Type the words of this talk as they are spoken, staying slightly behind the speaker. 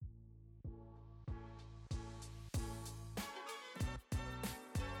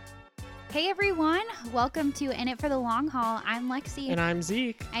Hey everyone, welcome to In It for the Long Haul. I'm Lexi. And I'm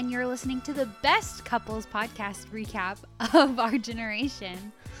Zeke. And you're listening to the best couples podcast recap of our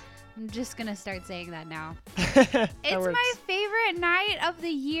generation. I'm just going to start saying that now. It's my favorite night of the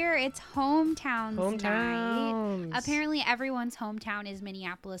year. It's Hometowns night. Apparently everyone's hometown is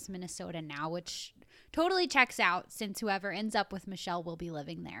Minneapolis, Minnesota now, which totally checks out since whoever ends up with Michelle will be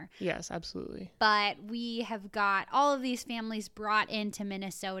living there. Yes, absolutely. But we have got all of these families brought into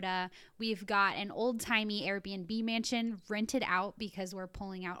Minnesota. We've got an old-timey Airbnb mansion rented out because we're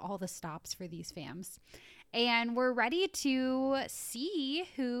pulling out all the stops for these fams. And we're ready to see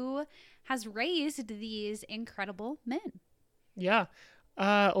who has raised these incredible men. Yeah.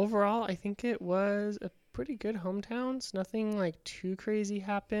 Overall, I think it was a pretty good hometowns. Nothing like too crazy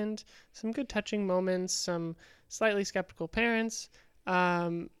happened. Some good touching moments, some slightly skeptical parents.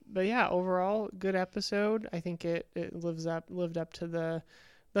 But yeah, overall, good episode. I think it lived up to the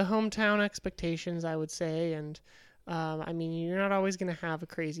hometown expectations, I would say. And I mean, you're not always going to have a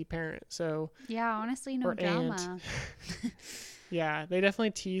crazy parent. So yeah, honestly, no drama. Yeah, they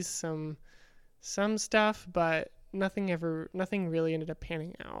definitely teased some stuff, but nothing really ended up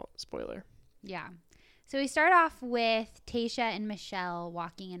panning out. Spoiler. Yeah. So we start off with Tayshia and Michelle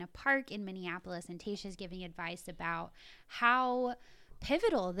walking in a park in Minneapolis, and Tayshia's giving advice about how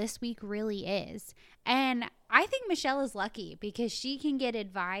pivotal this week really is. And I think Michelle is lucky because she can get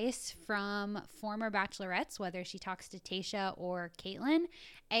advice from former bachelorettes, whether she talks to Tayshia or Kaitlyn.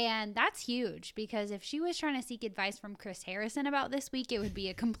 And that's huge because if she was trying to seek advice from Chris Harrison about this week, it would be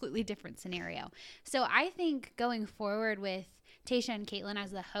a completely different scenario. So I think going forward with Tayshia and Kaitlyn as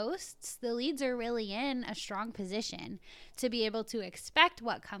the hosts, the leads are really in a strong position to be able to expect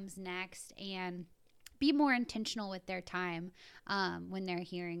what comes next and be more intentional with their time when they're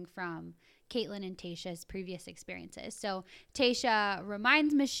hearing from Kaitlyn and Tayshia's previous experiences. So Tayshia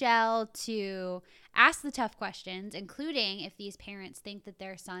reminds Michelle to ask the tough questions, including if these parents think that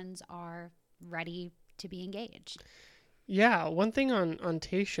their sons are ready to be engaged. Yeah, one thing on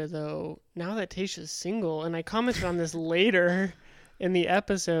Tayshia, though, now that Tayshia's single, and I commented on this later in the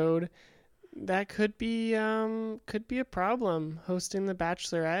episode, that could be a problem, hosting The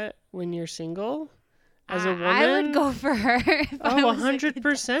Bachelorette when you're single as a woman. I would go for her.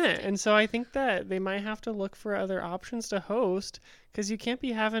 100%. And so I think that they might have to look for other options to host, because you can't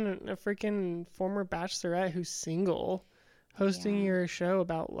be having a freaking former Bachelorette who's single hosting your show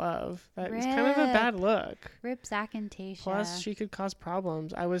about love. That is kind of a bad look. Rip Zach and Tayshia. Plus, she could cause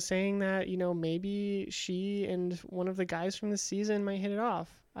problems. I was saying that, maybe she and one of the guys from the season might hit it off.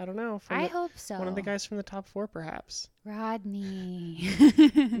 I don't know. I hope so. One of the guys from the top 4, perhaps. Rodney.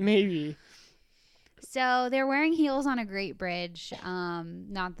 Maybe. So they're wearing heels on a great bridge.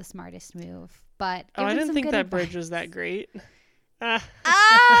 Not the smartest move, but I didn't think that bridge was that great. Oh,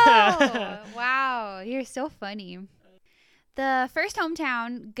 wow. You're so funny. The first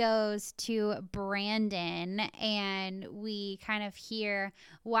hometown goes to Brandon, and we kind of hear,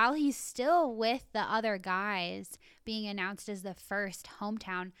 while he's still with the other guys, being announced as the first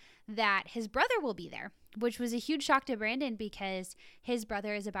hometown, that his brother will be there, which was a huge shock to Brandon because his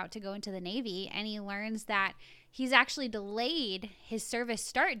brother is about to go into the Navy, and he learns that he's actually delayed his service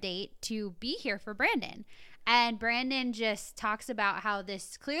start date to be here for Brandon. And Brandon just talks about how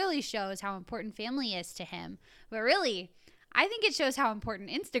this clearly shows how important family is to him, but really, I think it shows how important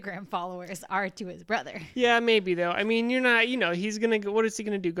Instagram followers are to his brother. Yeah, maybe though. I mean, you're not, he's going to go, what is he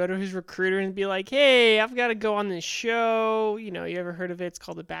going to do? Go to his recruiter and be like, hey, I've got to go on this show. You ever heard of it? It's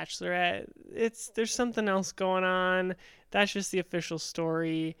called The Bachelorette. There's something else going on. That's just the official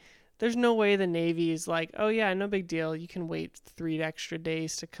story. There's no way the Navy is like, oh yeah, no big deal. You can wait 3 extra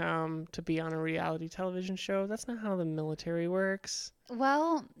days to come to be on a reality television show. That's not how the military works.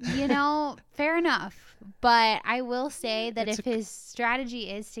 Well, fair enough. But I will say that if his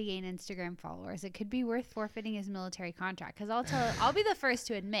strategy is to gain Instagram followers, it could be worth forfeiting his military contract. Because I'll be the first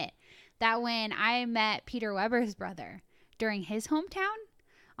to admit that when I met Peter Weber's brother during his hometown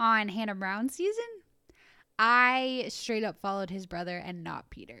on Hannah Brown's season, I straight up followed his brother and not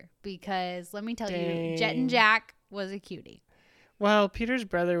Peter. Because let me tell you, Jet and Jack was a cutie. Well, Peter's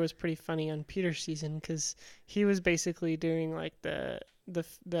brother was pretty funny on Peter's season because he was basically doing like the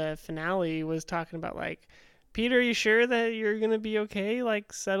finale was talking about like, Peter, you sure that you're going to be okay?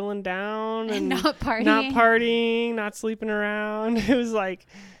 Like settling down and not partying, not sleeping around. It was like,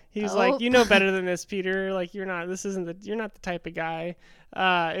 he was like, you know better than this, Peter. Like you're not the type of guy.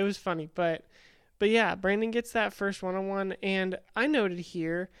 It was funny, but yeah, Brandon gets that first one-on-one. And I noted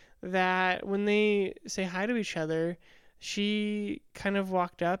here that when they say hi to each other, she kind of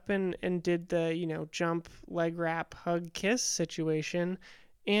walked up and did the, jump, leg wrap, hug, kiss situation.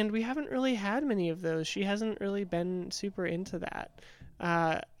 And we haven't really had many of those. She hasn't really been super into that.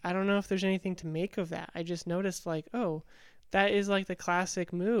 I don't know if there's anything to make of that. I just noticed, like, oh, that is like the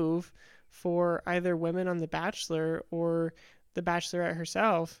classic move for either women on The Bachelor or The Bachelorette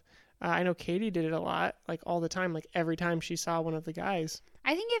herself. I know Katie did it a lot, like all the time, like every time she saw one of the guys.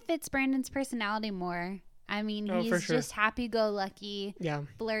 I think it fits Brandon's personality more. I mean, Oh, for he's sure. just happy-go-lucky, Yeah.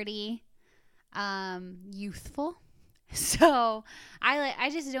 flirty, youthful. So I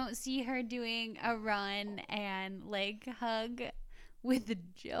just don't see her doing a run and like hug with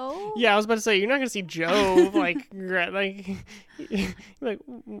Joe. Yeah, I was about to say you're not gonna see Joe like what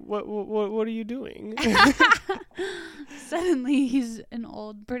are you doing? Suddenly he's an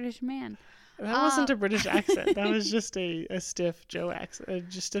old British man. That wasn't a British accent. That was just a stiff Joe accent,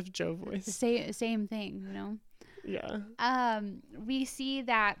 just stiff Joe voice. Same thing, you know. Yeah. We see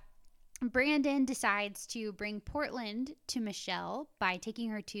that Brandon decides to bring Portland to Michelle by taking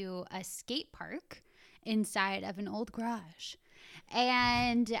her to a skate park inside of an old garage.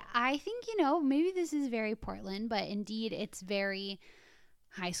 And I think, maybe this is very Portland, but indeed it's very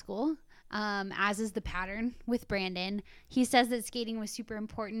high school, as is the pattern with Brandon. He says that skating was super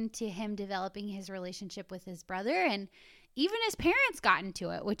important to him developing his relationship with his brother, and even his parents got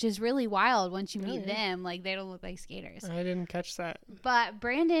into it, which is really wild once you meet them. Like, they don't look like skaters. I didn't catch that. But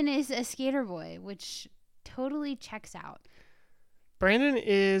Brandon is a skater boy, which totally checks out. Brandon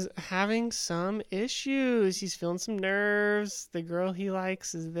is having some issues. He's feeling some nerves. The girl he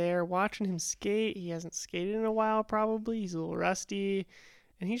likes is there watching him skate. He hasn't skated in a while, probably. He's a little rusty.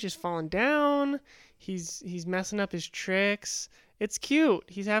 And he's just falling down. He's messing up his tricks. It's cute.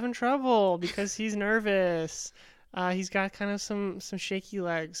 He's having trouble because he's nervous. He's got kind of some shaky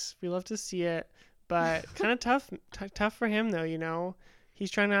legs. We love to see it, but kind of tough for him though. He's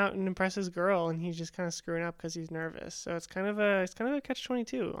trying to out and impress his girl, and he's just kind of screwing up because he's nervous. So it's kind of a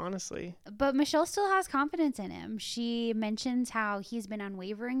catch-22, honestly. But Michelle still has confidence in him. She mentions how he's been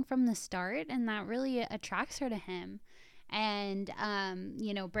unwavering from the start, and that really attracts her to him. And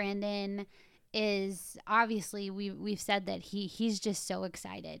Brandon is obviously, we've said that he's just so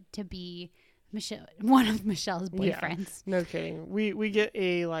excited to be one of Michelle's boyfriends. Yeah, no kidding. We get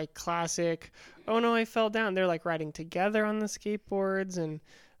a like classic, oh no, I fell down. They're like riding together on the skateboards, and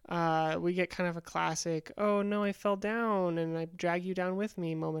we get kind of a classic, oh no, I fell down and I drag you down with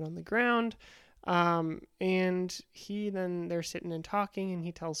me moment on the ground. And they're sitting and talking, and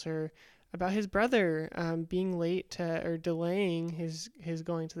he tells her about his brother being late or delaying his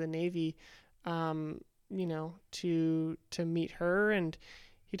going to the Navy, to meet her. And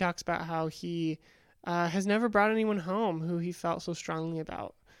he talks about how he has never brought anyone home who he felt so strongly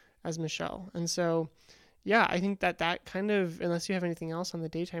about as Michelle. And so, yeah, I think that kind of, unless you have anything else on the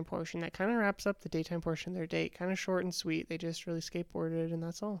daytime portion, that kind of wraps up the daytime portion of their date. Kind of short and sweet. They just really skateboarded, and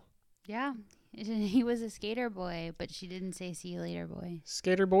that's all. Yeah. He was a skater boy, but she didn't say see you later, boy.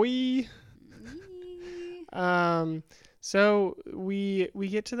 Skater boy. So we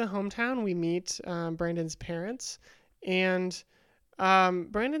get to the hometown. We meet Brandon's parents, and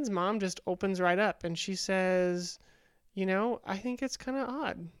Brandon's mom just opens right up, and she says, I think it's kind of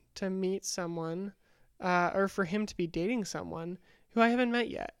odd to meet someone, or for him to be dating someone who I haven't met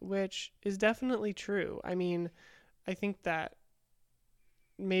yet, which is definitely true. I mean, I think that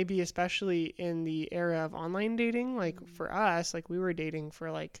maybe especially in the era of online dating, like for us, like we were dating for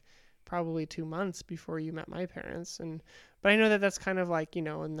like probably 2 months before you met my parents. But I know that that's kind of like, in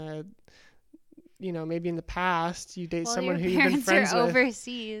the, maybe in the past you date someone who you've been friends with.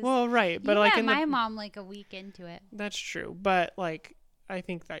 Overseas. Well, right. But you like met my mom like a week into it. That's true. But like, I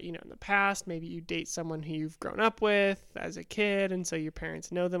think that, in the past, maybe you date someone who you've grown up with as a kid, and so your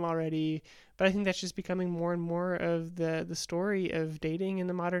parents know them already. But I think that's just becoming more and more of the story of dating in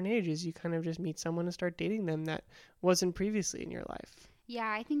the modern age, is you kind of just meet someone and start dating them that wasn't previously in your life.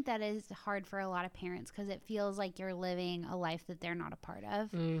 Yeah, I think that is hard for a lot of parents because it feels like you're living a life that they're not a part of.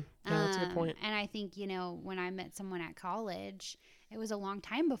 Yeah, that's a good point. And I think, when I met someone at college, it was a long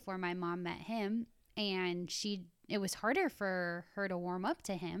time before my mom met him, and it was harder for her to warm up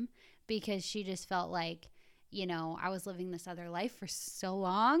to him because she just felt like, I was living this other life for so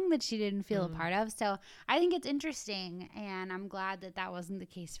long that she didn't feel a part of. So I think it's interesting, and I'm glad that wasn't the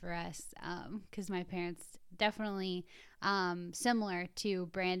case for us, because my parents definitely similar to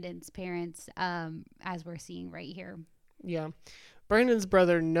Brandon's parents, as we're seeing right here. Yeah. Brandon's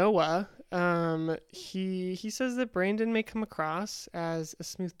brother, Noah, he says that Brandon may come across as a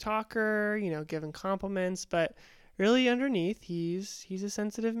smooth talker, giving compliments, but really underneath, he's a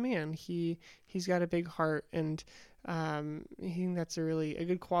sensitive man. He's got a big heart, and I think that's a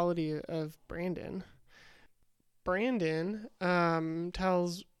good quality of Brandon. Brandon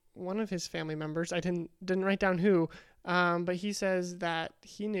tells one of his family members, I didn't write down who, but he says that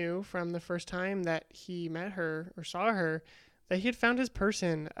he knew from the first time that he met her or saw her that he had found his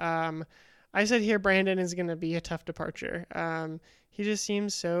person. I said here Brandon is going to be a tough departure. He just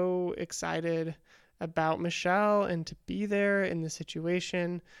seems so excited about Michelle and to be there in the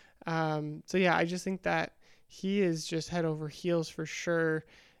situation. So yeah, I just think that he is just head over heels for sure.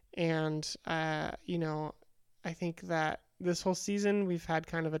 And, I think that this whole season we've had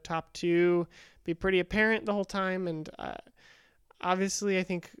kind of a top two be pretty apparent the whole time. And obviously, I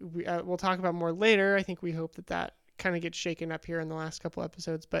think we'll talk about more later. I think we hope that kind of gets shaken up here in the last couple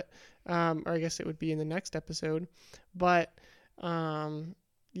episodes, but or I guess it would be in the next episode. But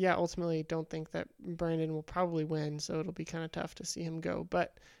yeah, ultimately, don't think that Brandon will probably win, so it'll be kind of tough to see him go.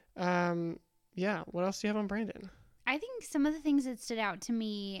 But yeah, what else do you have on Brandon? I think some of the things that stood out to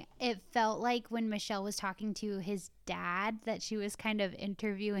me, it felt like when Michelle was talking to his dad that she was kind of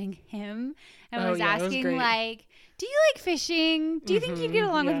interviewing him and was asking, like, do you like fishing? Do you think you'd get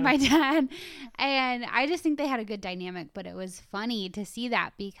along with my dad? And I just think they had a good dynamic, but it was funny to see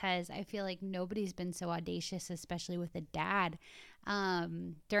that because I feel like nobody's been so audacious, especially with a dad,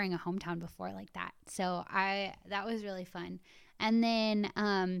 during a hometown before like that. So that was really fun. And then,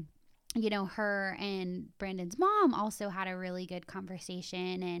 her and Brandon's mom also had a really good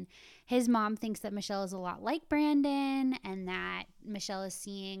conversation, and his mom thinks that Michelle is a lot like Brandon and that Michelle is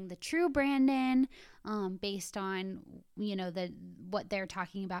seeing the true Brandon based on, what they're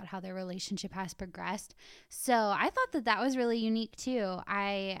talking about, how their relationship has progressed. So I thought that was really unique too.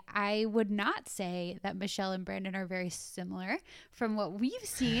 I would not say that Michelle and Brandon are very similar from what we've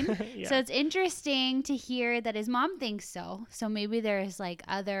seen. Yeah. So it's interesting to hear that his mom thinks so. So maybe there's like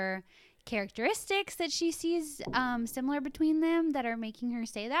other characteristics that she sees similar between them that are making her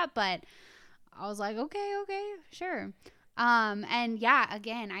say that, but I was like, okay, sure. And yeah,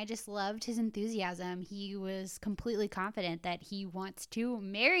 again, I just loved his enthusiasm. He was completely confident that he wants to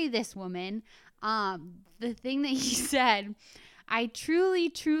marry this woman. The thing that he said, I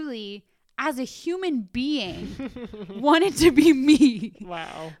truly as a human being wanted to be me.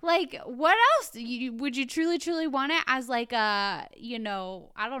 Wow. Like, what else? Would you truly want it as like a,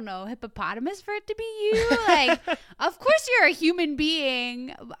 I don't know, hippopotamus for it to be you? Like, of course you're a human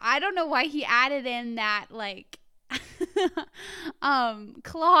being. I don't know why he added in that, like,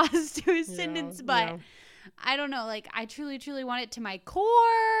 clause to his sentence, but I don't know. Like, I truly want it to my core.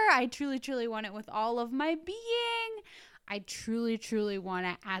 I truly want it with all of my being. I truly want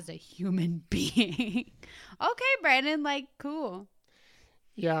it as a human being. Okay, Brandon, like, cool.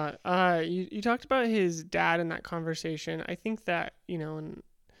 Yeah, you talked about his dad in that conversation. I think that, and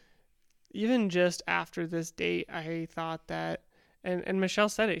even just after this date, I thought that, and Michelle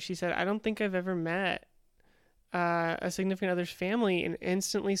said it, she said, I don't think I've ever met a significant other's family and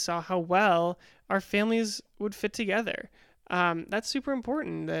instantly saw how well our families would fit together. That's super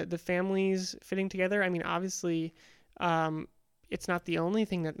important, the families fitting together. I mean, obviously, it's not the only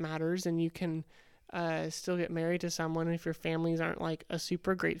thing that matters, and you can still get married to someone if your families aren't like a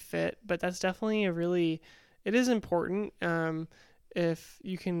super great fit, but that's definitely it is important if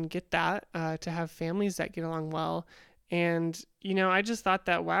you can get that to have families that get along well. And I just thought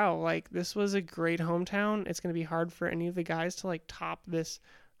that, wow, like, this was a great hometown. It's going to be hard for any of the guys to like top this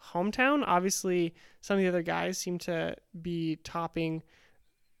hometown. Obviously some of the other guys seem to be topping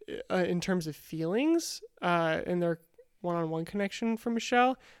in terms of feelings and their one-on-one connection for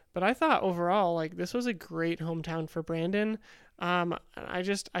Michelle. But I thought overall, like, this was a great hometown for Brandon. I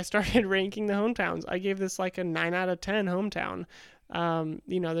started ranking the hometowns. I gave this like a 9 out of 10 hometown.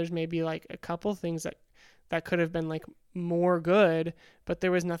 There's maybe like a couple things that could have been like more good, but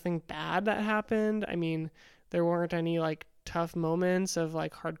there was nothing bad that happened. I mean, there weren't any like tough moments of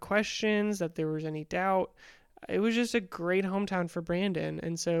like hard questions that there was any doubt. It was just a great hometown for Brandon.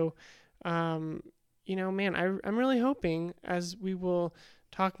 And so, man, I'm really hoping, as we will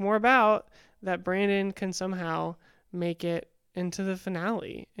talk more about, that Brandon can somehow make it into the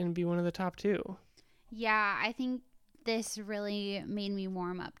finale and be one of the top two. Yeah, I think this really made me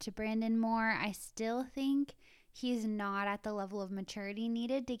warm up to Brandon more. I still think he's not at the level of maturity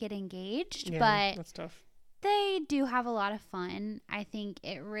needed to get engaged, but that's tough. They do have a lot of fun. I think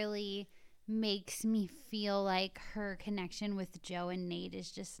it really makes me feel like her connection with Joe and Nate is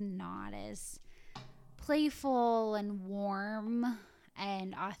just not as playful and warm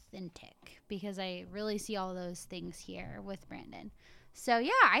and authentic, because I really see all those things here with Brandon. So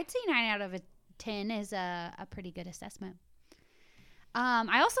yeah, I'd say 9 out of 10 is a pretty good assessment.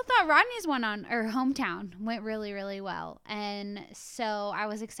 I also thought Rodney's hometown went really, really well. And so I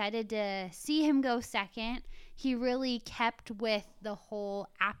was excited to see him go second. he really kept with the whole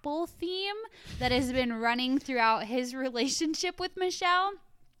apple theme that has been running throughout his relationship with Michelle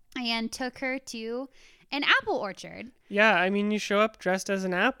and took her to an apple orchard. Yeah, I mean, you show up dressed as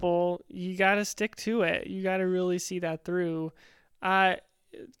an apple, you got to stick to it. You got to really see that through.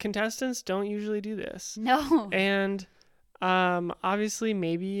 Contestants don't usually do this. No. And obviously,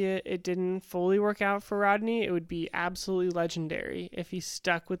 maybe it didn't fully work out for Rodney. It would be absolutely legendary if he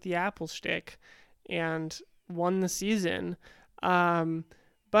stuck with the apple shtick and won the season. But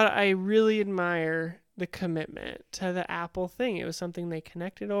I really admire the commitment to the apple thing. It was something they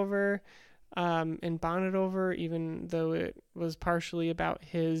connected over and bonded over, even though it was partially about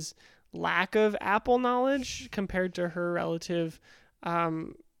his lack of apple knowledge compared to her relative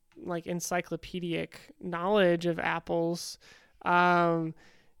like encyclopedic knowledge of apples. He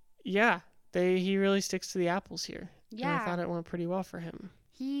really sticks to the apples here. Yeah. And I thought it went pretty well for him.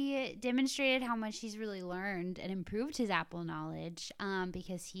 He demonstrated how much he's really learned and improved his apple knowledge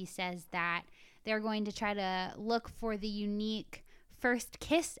because he says that they're going to try to look for the unique First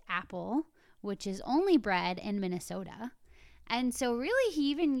Kiss apple, which is only bred in Minnesota. And so really he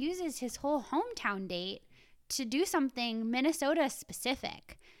even uses his whole hometown date to do something Minnesota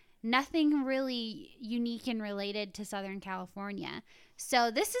specific. Nothing really unique and related to Southern California. So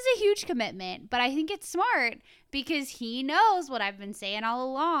this is a huge commitment, but I think it's smart because he knows what I've been saying all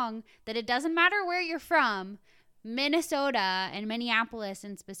along, that it doesn't matter where you're from. Minnesota and Minneapolis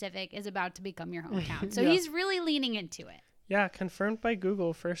in specific is about to become your hometown. So he's really leaning into it. Yeah, confirmed by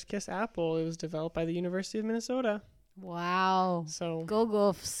Google. First Kiss apple. It was developed by the University of Minnesota. Wow. So go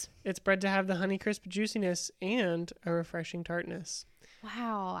Gophs. It's bred to have the Honeycrisp juiciness and a refreshing tartness.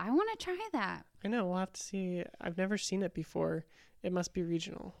 Wow, I want to try that. I know, we'll have to see. I've never seen it before. It must be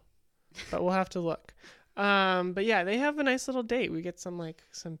regional, but we'll have to look. But yeah, they have a nice little date. We get some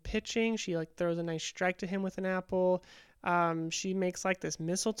pitching. She throws a nice strike to him with an apple. She makes this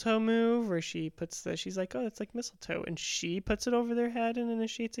mistletoe move where she's like, oh, it's like mistletoe, and she puts it over their head and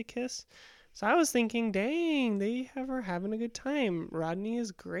initiates a kiss. So I was thinking, dang, they have her having a good time. Rodney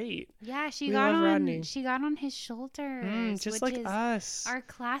is great. Yeah, she got on his shoulders. Just like us. Our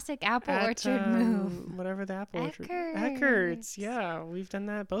classic apple orchard move. Whatever the apple orchard. Eckert's. Yeah, we've done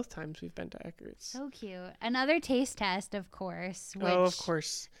that both times we've been to Eckert's. So cute. Another taste test, of course. Which of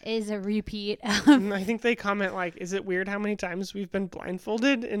course. Is a repeat. I think they comment is it weird how many times we've been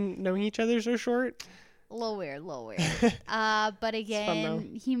blindfolded and knowing each other so short? A little weird. But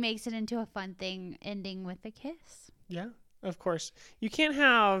again, he makes it into a fun thing, ending with a kiss. Yeah, of course. You can't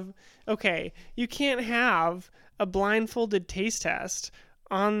have a blindfolded taste test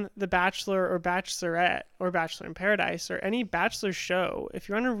on The Bachelor or Bachelorette or Bachelor in Paradise or any Bachelor show. If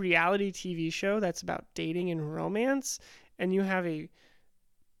you're on a reality TV show that's about dating and romance and you have a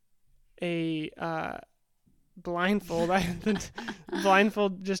blindfold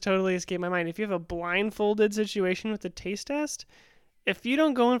blindfold just totally escaped my mind. If you have a blindfolded situation with the taste test, if you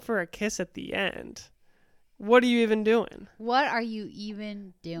don't go in for a kiss at the end, what are you even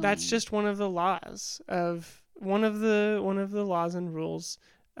doing? That's just one of the laws of one of the laws and rules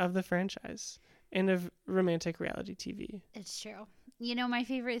of the franchise and of romantic reality TV. It's true. You know, my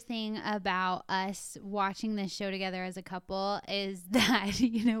favorite thing about us watching this show together as a couple is that,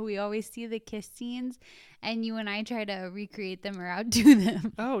 we always see the kiss scenes and you and I try to recreate them or outdo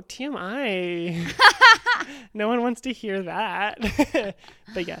them. Oh, TMI. No one wants to hear that.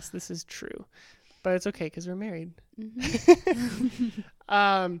 But yes, this is true. But it's okay because we're married.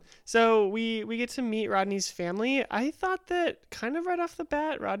 Mm-hmm. So we get to meet Rodney's family. I thought that kind of right off the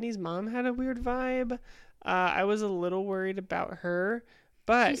bat, Rodney's mom had a weird vibe. I was a little worried about her,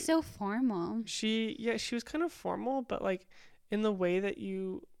 but she's so formal. She was kind of formal, but in the way that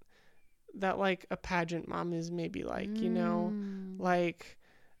a pageant mom is maybe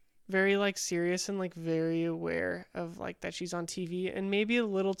very serious and very aware of that she's on TV and maybe a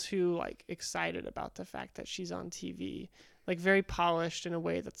little too excited about the fact that she's on TV, very polished in a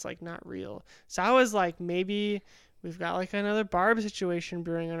way that's not real. So I was maybe we've got another Barb situation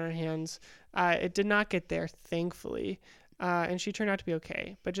brewing on our hands. It did not get there, thankfully. And she turned out to be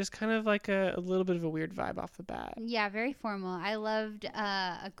okay, but just kind of a little bit of a weird vibe off the bat. Yeah, very formal. I loved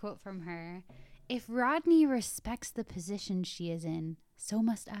a quote from her. If Rodney respects the position she is in, so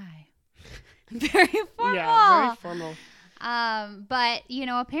must I. Very formal. Yeah, very formal. But,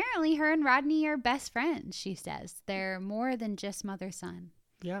 apparently her and Rodney are best friends, she says. They're more than just mother-son.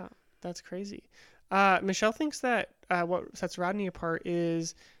 Yeah, that's crazy. Michelle thinks that what sets Rodney apart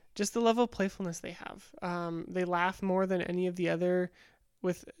is just the level of playfulness they have. They laugh more than any of the other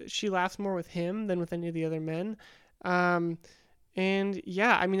she laughs more with him than with any of the other men. And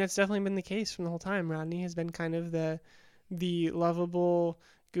yeah, I mean, that's definitely been the case from the whole time. Rodney has been kind of the lovable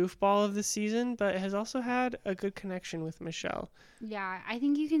goofball of the season, but has also had a good connection with Michelle. Yeah, I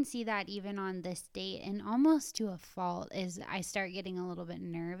think you can see that even on this date, and almost to a fault is I start getting a little bit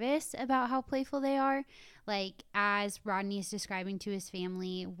nervous about how playful they are. Like, as Rodney is describing to his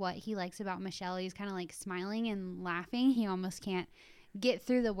family what he likes about Michelle, he's kind of like smiling and laughing. He almost can't get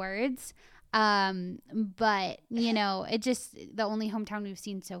through the words. But you know, it just, the only hometown we've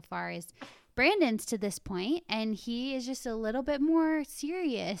seen so far is Brandon's to this point, and he is just a little bit more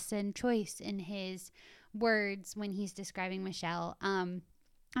serious and choice in his words when he's describing Michelle. And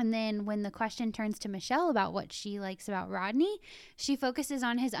then when the question turns to Michelle about what she likes about Rodney, she focuses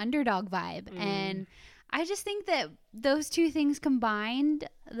on his underdog vibe. And I just think that those two things combined,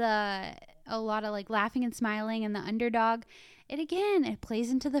 a lot of like laughing and smiling and the underdog, it plays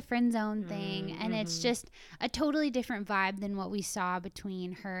into the friend zone thing. And it's just a totally different vibe than what we saw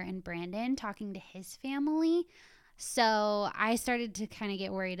between her and Brandon talking to his family. So I started to kind of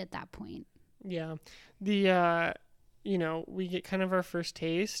get worried at that point. Yeah. We get kind of our first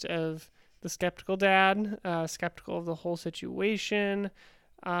taste of the skeptical dad, skeptical of the whole situation.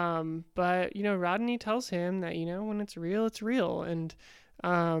 But, Rodney tells him that, when it's real, it's real. And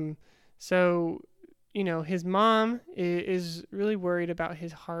so, his mom is really worried about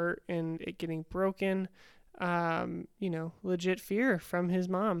his heart and it getting broken. Legit fear from his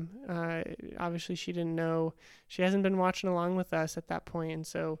mom. Obviously, she didn't know. She hasn't been watching along with us at that point. And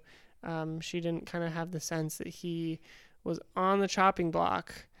so she didn't kind of have the sense that he was on the chopping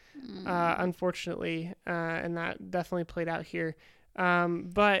block, unfortunately. And that definitely played out here.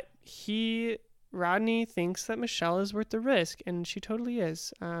 But Rodney thinks that Michelle is worth the risk, and she totally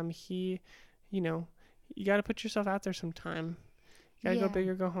is. You got to put yourself out there sometime. You got to go big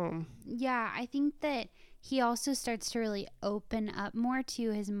or go home. Yeah, I think that he also starts to really open up more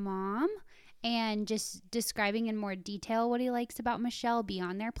to his mom and just describing in more detail what he likes about Michelle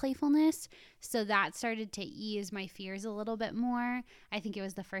beyond their playfulness. So that started to ease my fears a little bit more. I think it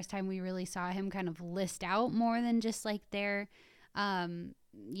was the first time we really saw him kind of list out more than just like their,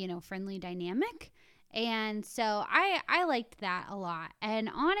 friendly dynamic. And so I liked that a lot. And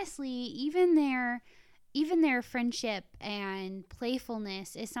honestly, even their friendship and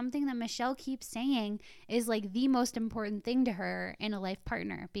playfulness is something that Michelle keeps saying is like the most important thing to her in a life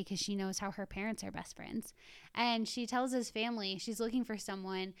partner, because she knows how her parents are best friends. And she tells his family she's looking for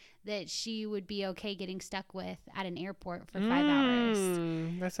someone that she would be okay getting stuck with at an airport for 5 hours.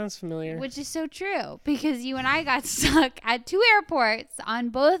 That sounds familiar. Which is so true, because you and I got stuck at 2 airports on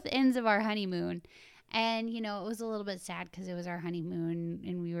both ends of our honeymoon. And, it was a little bit sad because it was our honeymoon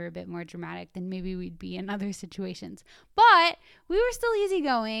and we were a bit more dramatic than maybe we'd be in other situations. But we were still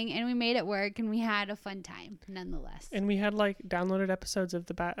easygoing and we made it work and we had a fun time nonetheless. And we had downloaded episodes of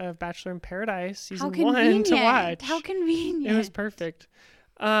of Bachelor in Paradise season 1 to watch. How convenient. It was perfect.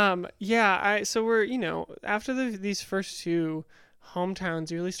 So we're, after these first 2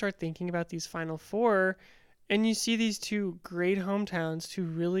 hometowns, you really start thinking about these final 4. And you see these 2 great hometowns, 2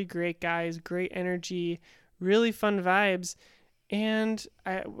 really great guys, great energy, really fun vibes. And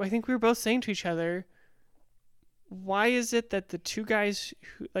I think we were both saying to each other, why is it that the two guys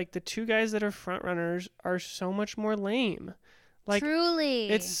that are front runners are so much more lame? Truly.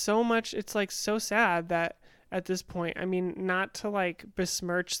 It's so sad that at this point, I mean, not to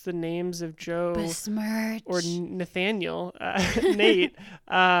besmirch the names of Joe or Nathaniel, Nate,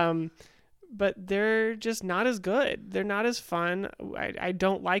 but they're just not as good. They're not as fun. I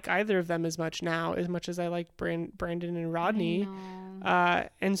don't like either of them as much now, as much as I like Brandon and Rodney.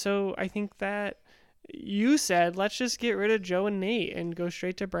 And so I think that you said, let's just get rid of Joe and Nate and go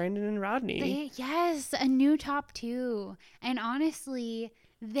straight to Brandon and Rodney. Yes, a new top 2. And honestly,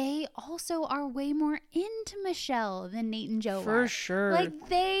 they also are way more into Michelle than Nate and Joe For are. sure.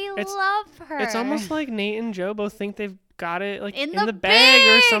 They love her. It's almost like Nate and Joe both think they've got it in the bag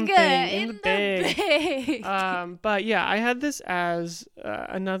bag or something. In the bag. But yeah, I had this as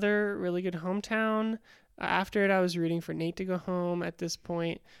another really good hometown. After it, I was rooting for Nate to go home at this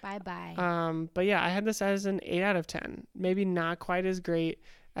point. Bye-bye. But yeah, I had this as an 8 out of 10. Maybe not quite as great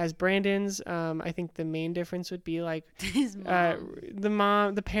as Brandon's. I think the main difference would be his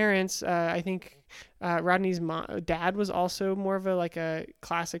mom. the parents. I think Rodney's dad was also more of a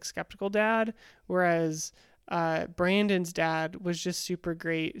classic skeptical dad, whereas Brandon's dad was just super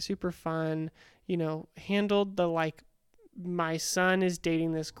great, super fun, handled the my son is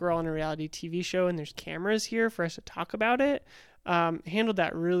dating this girl on a reality TV show and there's cameras here for us to talk about it. Handled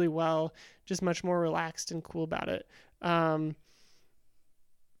that really well, just much more relaxed and cool about it.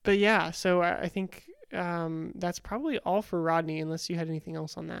 But yeah, so I think that's probably all for Rodney, unless you had anything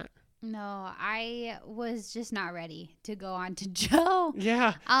else on that. No, I was just not ready to go on to Joe.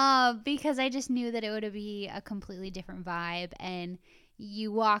 Yeah. Because I just knew that it would be a completely different vibe. And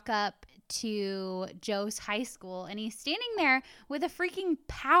you walk up to Joe's high school and he's standing there with a freaking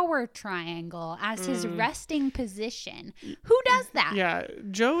power triangle as his resting position. Who does that? Yeah.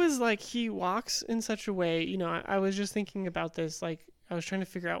 Joe is like, he walks in such a way, I was just thinking about this, like, I was trying to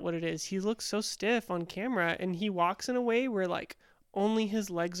figure out what it is. He looks so stiff on camera and he walks in a way where like only his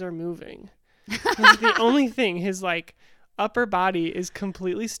legs are moving. That's the only thing. His like upper body is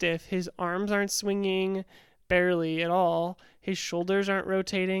completely stiff. His arms aren't swinging barely at all. His shoulders aren't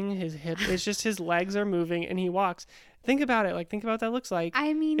rotating. His hip, it's just his legs are moving and he walks. Think about it. Like, think about what that looks like.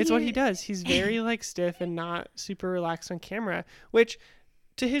 I mean, it's what he does. He's very like stiff and not super relaxed on camera, which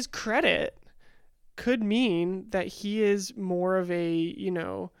to his credit could mean that he is more of a,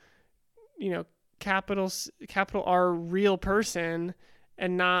 capital R real person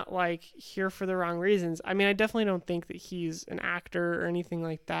and not like here for the wrong reasons. I mean, I definitely don't think that he's an actor or anything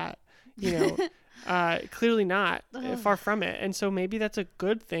like that, clearly not. Far from it. And so maybe that's a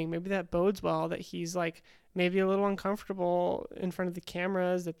good thing. Maybe that bodes well that he's like maybe a little uncomfortable in front of the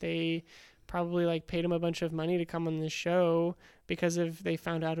cameras, that they probably like paid him a bunch of money to come on this show because if they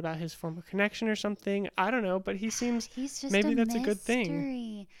found out about his former connection or something. I don't know, but he seems he's just maybe a that's mystery. A good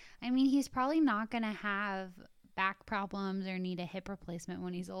thing. I mean, he's probably not going to have back problems or need a hip replacement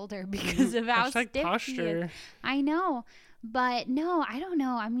when he's older because of how stiff posture. He is. I know, but no, I don't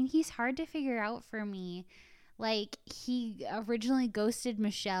know. I mean, he's hard to figure out for me. Like, he originally ghosted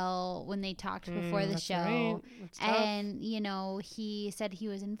Michelle when they talked before the show. Right. And, he said he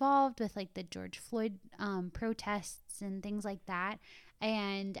was involved with, like, the George Floyd protests and things like that.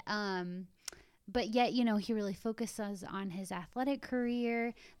 And, but yet, he really focuses on his athletic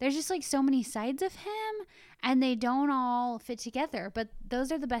career. There's just, like, so many sides of him, and they don't all fit together. But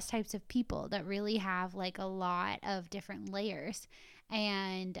those are the best types of people that really have, like, a lot of different layers.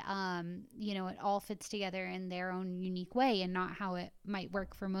 And, it all fits together in their own unique way and not how it might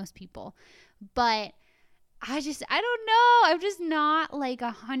work for most people. But I don't know. I'm just not like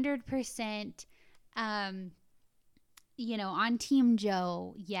 100%, on Team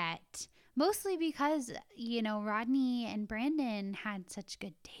Joe yet. Mostly because, Rodney and Brandon had such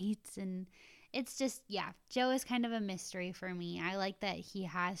good dates, and it's just, Joe is kind of a mystery for me. I like that he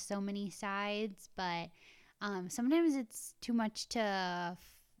has so many sides, but sometimes it's too much to,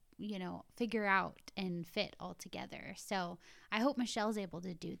 figure out and fit all together. So I hope Michelle's able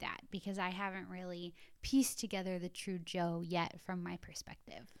to do that because I haven't really pieced together the true Joe yet from my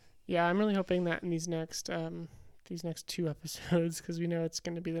perspective. Yeah, I'm really hoping that in these next 2 episodes, because we know it's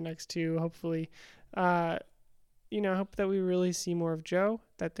going to be the next 2, hopefully, I hope that we really see more of Joe,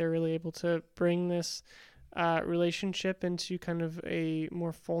 that they're really able to bring this relationship into kind of a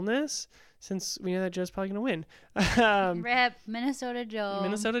more fullness, since we know that Joe's probably going to win. Rip, Minnesota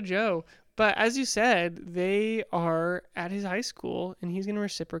Joe. But as you said, they are at his high school, and he's going to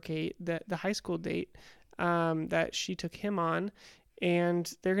reciprocate the high school date that she took him on,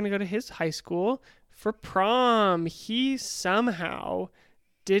 and they're going to go to his high school for prom. He somehow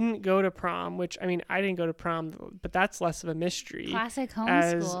didn't go to prom, which, I mean, I didn't go to prom, but that's less of a mystery. Classic homeschool.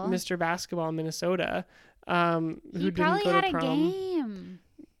 As Mr. Basketball in Minnesota, who didn't go to prom. A game.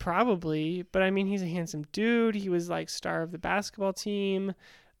 Probably, but I mean, he's a handsome dude. He was like star of the basketball team.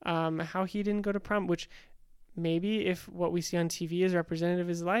 How he didn't go to prom, which maybe if what we see on TV is representative of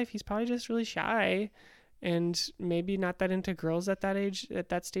his life, he's probably just really shy and maybe not that into girls at that age, at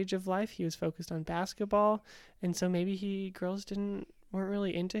that stage of life. He was focused on basketball, and so maybe girls weren't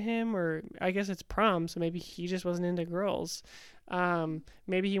really into him, or I guess it's prom, so maybe he just wasn't into girls.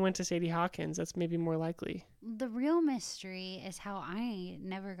 Maybe he went to Sadie Hawkins. That's maybe more likely. The real mystery is how I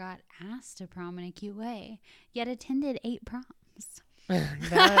never got asked to prom in a cute way, yet attended 8 proms.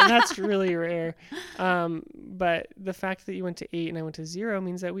 That's really rare. But the fact that you went to 8 and I went to 0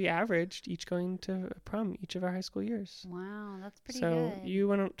 means that we averaged each going to prom each of our high school years. Wow, that's pretty good. So you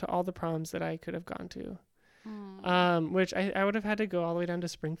went to all the proms that I could have gone to. Which I would have had to go all the way down to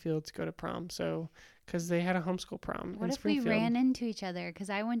Springfield to go to prom. So, because they had a homeschool prom. What in if Springfield. we ran into each other?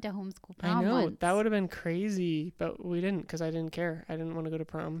 Because I went to homeschool prom I know once. that would have been crazy, but we didn't because I didn't care. I didn't want to go to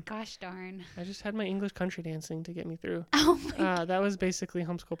prom. Gosh darn! I just had my English country dancing to get me through. Oh my! That was basically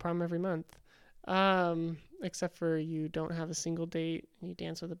homeschool prom every month. Except for you don't have a single date and you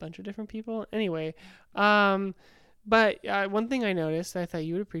dance with a bunch of different people. Anyway, But one thing I noticed that I thought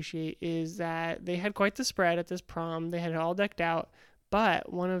you would appreciate is that they had quite the spread at this prom. They had it all decked out. But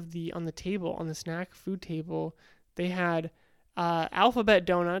on the snack food table, they had alphabet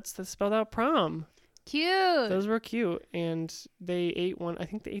donuts that spelled out prom. Cute. Those were cute, and they ate one. I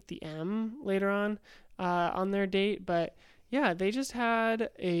think they ate the M later on their date, but yeah, they just had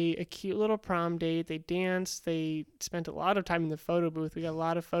a cute little prom date. They danced. They spent a lot of time in the photo booth. We got a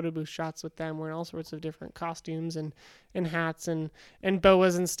lot of photo booth shots with them, wearing all sorts of different costumes and hats and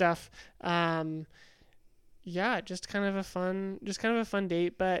boas and stuff. Yeah, just kind of a fun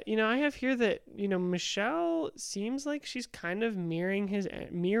date. But I have here that Michelle seems like she's kind of mirroring his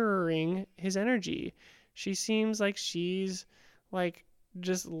energy. She seems like she's like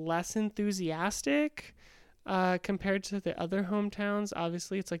just less enthusiastic compared to the other hometowns.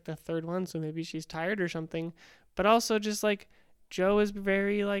 Obviously, it's like the third one, so maybe she's tired or something. But also, just like Joe is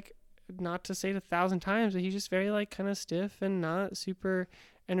very like, not to say it 1,000 times, but he's just very like kind of stiff and not super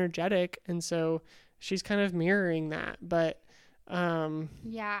energetic, and so she's kind of mirroring that. But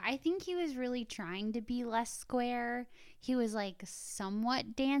yeah, I think he was really trying to be less square. He was like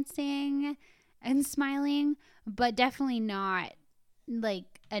somewhat dancing and smiling, but definitely not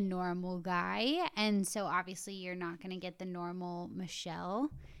like a normal guy. And so obviously you're not going to get the normal Michelle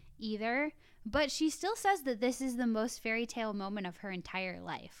either. But she still says that this is the most fairy tale moment of her entire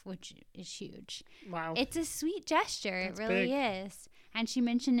life, which is huge. Wow. It's a sweet gesture. That's it really big. is. And she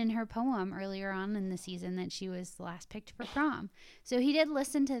mentioned in her poem earlier on in the season that she was the last picked for prom. So he did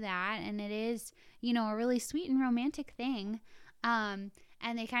listen to that, and it is, a really sweet and romantic thing. And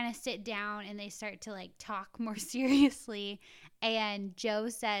they kind of sit down and they start to like talk more seriously. And Joe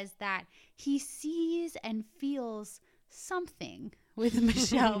says that he sees and feels something with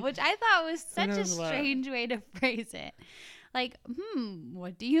Michelle, which I thought was such a strange way to phrase it. Like,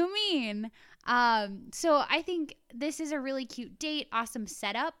 what do you mean? So I think this is a really cute date, awesome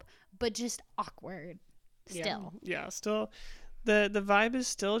setup, but just awkward still. Yeah, still the vibe is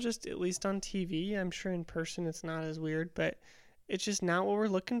still just, at least on TV. I'm sure in person it's not as weird, but it's just not what we're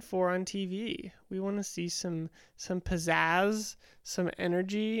looking for on TV. We want to see some pizzazz, some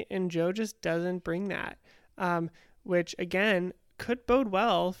energy, and Joe just doesn't bring that. Which again could bode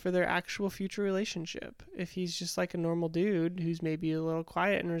well for their actual future relationship. If he's just like a normal dude who's maybe a little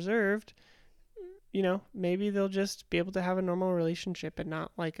quiet and reserved, maybe they'll just be able to have a normal relationship and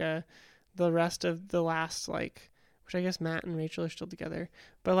not like the rest of the last, like, which I guess Matt and Rachel are still together,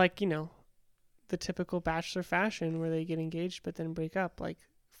 but like, the typical bachelor fashion where they get engaged but then break up like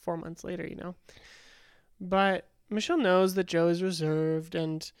 4 months later, But Michelle knows that Joe is reserved,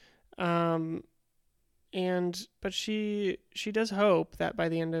 but she does hope that by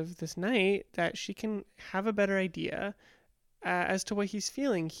the end of this night that she can have a better idea as to what he's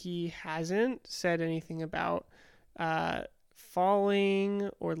feeling. He hasn't said anything about falling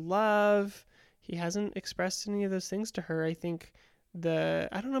or love. He hasn't expressed any of those things to her. I think I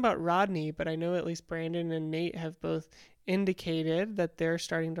don't know about Rodney, but I know at least Brandon and Nate have both indicated that they're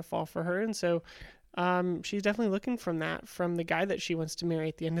starting to fall for her. And so she's definitely looking from the guy that she wants to marry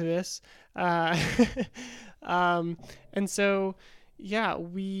at the end of this. And so, yeah,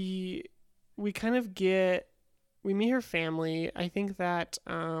 we kind of we meet her family. I think that,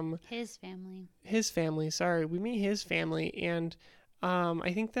 his family, we meet his family. And,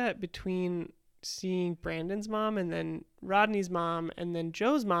 I think that between seeing Brandon's mom and then Rodney's mom and then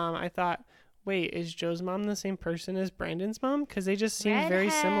Joe's mom, I thought, wait, is Joe's mom the same person as Brandon's mom? Because they just seemed very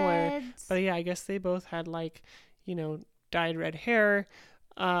similar. But yeah, I guess they both had like, dyed red hair.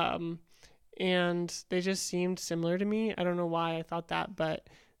 And they just seemed similar to me. I don't know why I thought that, but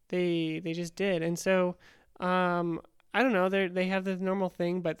they just did. And so, I don't know, they have the normal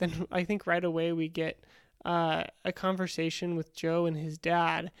thing, but then I think right away we get a conversation with Joe and his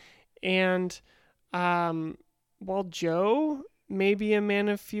dad. And while Joe may be a man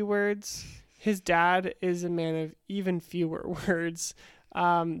of few words, his dad is a man of even fewer words.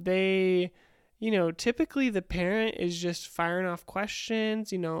 They, typically the parent is just firing off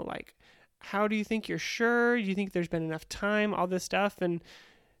questions, like, how do you think you're sure? Do you think there's been enough time? All this stuff. And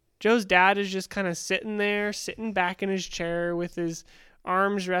Joe's dad is just kind of sitting back in his chair with his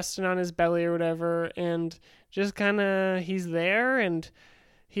arms resting on his belly or whatever. And just kind of, he's there and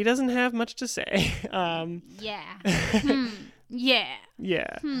he doesn't have much to say. Yeah.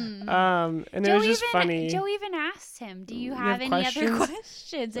 Yeah. And Joe, it was just funny. Joe even asked him, do you have any other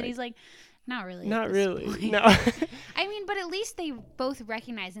questions? And he's like, not really. Not really. Point. No. I mean, but at least they both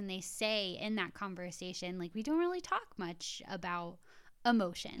recognize and they say in that conversation, like, we don't really talk much about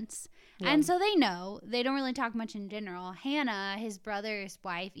emotions. Yeah. And so they know they don't really talk much in general. Hannah, his brother's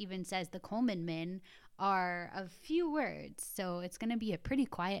wife, even says the Coleman men are of few words, so it's going to be a pretty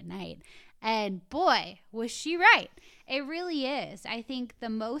quiet night. And boy, was she right. It really is. I think the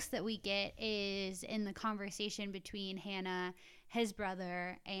most that we get is in the conversation between Hannah, his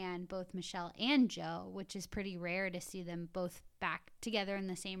brother and both Michelle and Joe, which is pretty rare to see them both back together in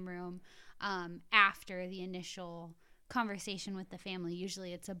the same room after the initial conversation with the family.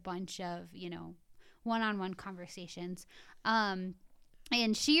 Usually it's a bunch of, one-on-one conversations.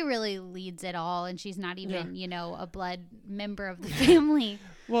 And she really leads it all, and she's not even, a blood member of the family.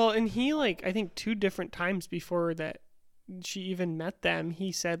 Well, and he, I think 2 different times before that she even met them,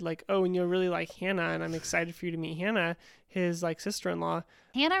 he said, oh, and you'll really like Hannah, and I'm excited for you to meet Hannah, his, sister-in-law.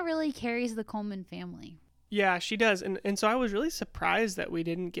 Hannah really carries the Coleman family. Yeah, she does. And so I was really surprised that we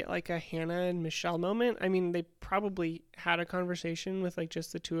didn't get, a Hannah and Michelle moment. I mean, they probably had a conversation with,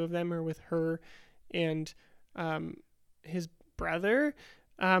 just the 2 of them, or with her and his brother,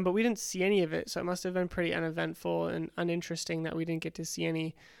 but we didn't see any of it, so it must have been pretty uneventful and uninteresting that we didn't get to see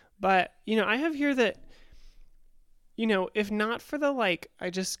any. But I have here that if not for the I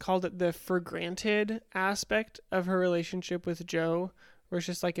just called it the for granted aspect of her relationship with Joe, where it's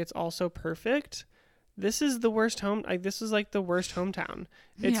just it's also perfect, this is the worst this is the worst hometown.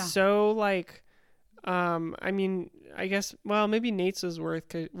 It's so I mean, I guess, well, maybe Nate's was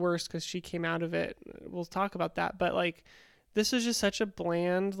worse because she came out of it. We'll talk about that. But this is just such a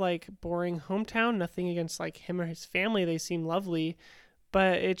bland, boring hometown. Nothing against him or his family. They seem lovely.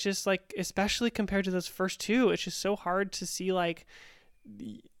 But it's just especially compared to those first 2, it's just so hard to see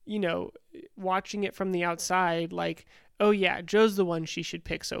watching it from the outside, oh yeah, Joe's the one she should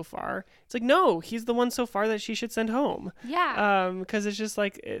pick so far. It's no, he's the one so far that she should send home. Yeah. Because it's just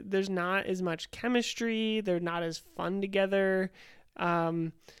there's not as much chemistry. They're not as fun together.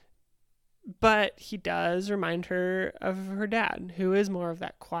 But he does remind her of her dad, who is more of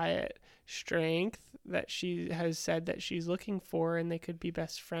that quiet strength that she has said that she's looking for, and they could be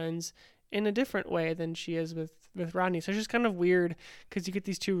best friends in a different way than she is with Rodney. So it's just kind of weird because you get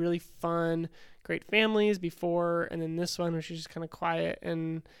these 2 really fun, great families before, and then this one, which is just kind of quiet,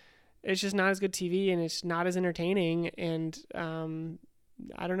 and it's just not as good TV, and it's not as entertaining, and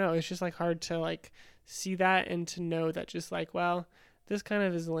I don't know, it's just hard to see that and to know that just well, this kind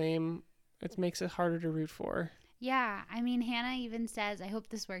of is lame. It makes it harder to root for. Yeah, I mean, Hannah even says, I hope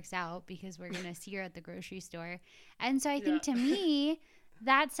this works out because we're going to see her at the grocery store. And so I think to me,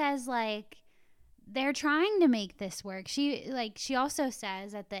 that says they're trying to make this work. She also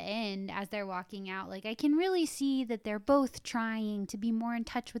says at the end, as they're walking out, I can really see that they're both trying to be more in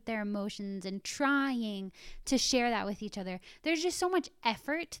touch with their emotions and trying to share that with each other. There's just so much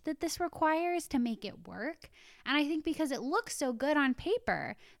effort that this requires to make it work. And I think because it looks so good on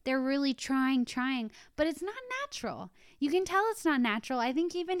paper, they're really trying, but it's not natural. You can tell it's not natural. I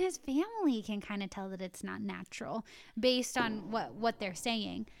think even his family can kind of tell that it's not natural based on what they're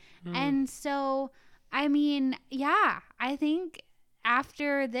saying. And so, I mean, yeah, I think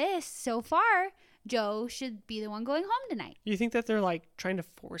after this, so far, Joe should be the one going home tonight. You think that they're trying to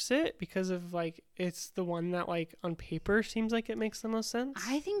force it because of it's the one that on paper seems like it makes the most sense?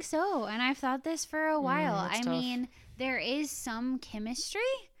 I think so. And I've thought this for a while. I mean, there is some chemistry,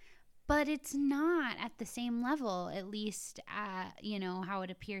 but it's not at the same level, at least, how it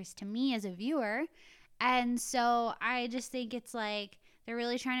appears to me as a viewer. And so I just think it's they're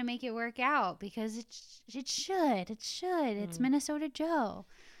really trying to make it work out because it should. It's Minnesota Joe.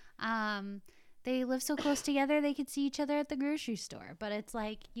 They live so close together they could see each other at the grocery store. But it's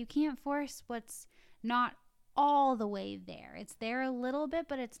you can't force what's not all the way there. It's there a little bit,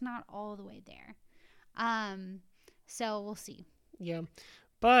 but it's not all the way there. So we'll see. Yeah.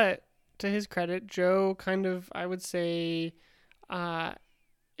 But to his credit, Joe kind of, I would say,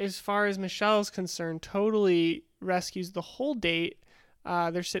 as far as Michelle's concerned, totally rescues the whole date.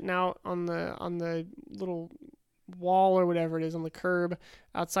 They're sitting out on the little wall or whatever it is on the curb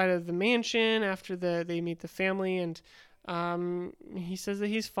outside of the mansion after they meet the family, and he says that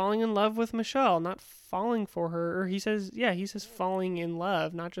he's falling in love with Michelle, not falling for her. Or he says falling in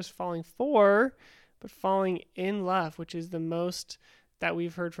love, not just falling for, but falling in love, which is the most that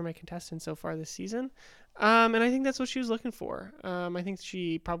we've heard from a contestant so far this season. And I think that's what she was looking for. I think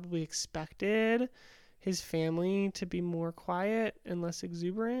she probably expected his family to be more quiet and less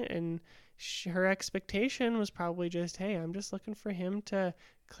exuberant, and her expectation was probably just, hey, I'm just looking for him to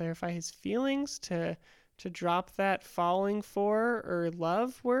clarify his feelings, to drop that falling for or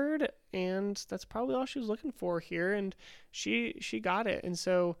love word, and that's probably all she was looking for here, and she got it. And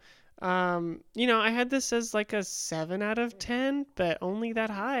so I had this as a 7 out of 10, but only that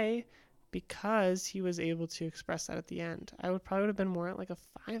high because he was able to express that at the end. I would have been more at a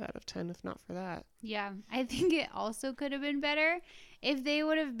 5 out of 10 if not for that. Yeah, I think it also could have been better if they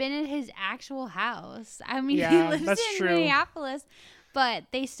would have been at his actual house. I mean, he lives in Minneapolis, But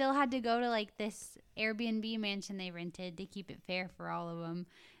they still had to go to like this Airbnb mansion they rented to keep it fair for all of them.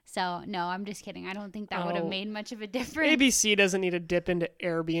 So, no, I'm just kidding. I don't think that would have made much of a difference. ABC doesn't need to dip into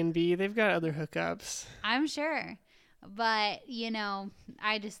Airbnb. They've got other hookups. I'm sure. But,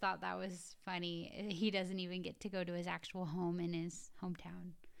 I just thought that was funny. He doesn't even get to go to his actual home in his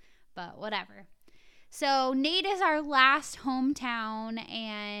hometown. But whatever. So Nate is our last hometown.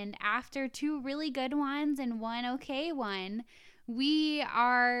 And after 2 really good ones and 1 okay one, we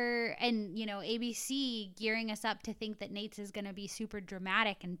are, and ABC gearing us up to think that Nate's is going to be super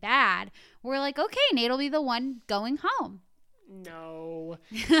dramatic and bad. We're like, okay, Nate will be the one going home. No,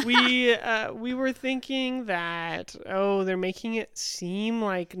 we were thinking that, they're making it seem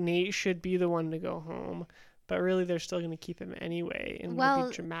like Nate should be the one to go home, but really they're still going to keep him anyway, and it'll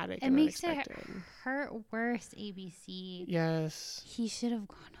be dramatic and unexpected. It makes it hurt worse, ABC. Yes. He should have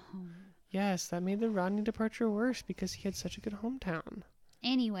gone home. Yes, that made the Rodney departure worse because he had such a good hometown.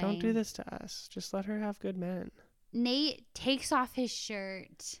 Anyway. Don't do this to us. Just let her have good men. Nate takes off his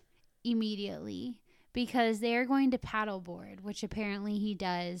shirt immediately because they're going to paddleboard, which apparently he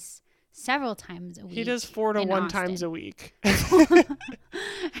does several times a week. He does 4 to 1 times a week.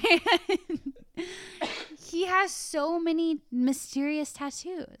 He has so many mysterious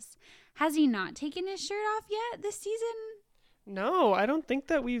tattoos. Has he not taken his shirt off yet this season? No, I don't think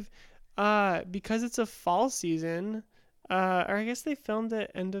that we've... because it's a fall season, or I guess they filmed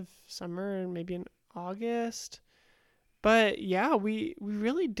it end of summer and maybe in August. But yeah, we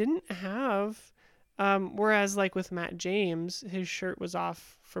really didn't have... whereas like with Matt James, his shirt was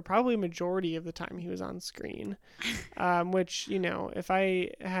off for probably a majority of the time he was on screen. Which, if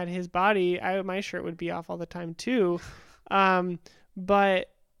I had his body, my shirt would be off all the time too.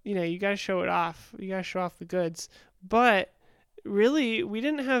 But, you got to show it off. You got to show off the goods. But really, we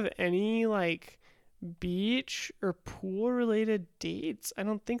didn't have any like beach or pool related dates. I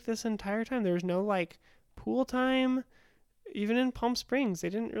don't think this entire time. There was no like pool time. Even in Palm Springs, they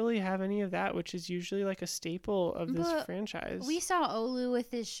didn't really have any of that, which is usually like a staple of this franchise. We saw Olu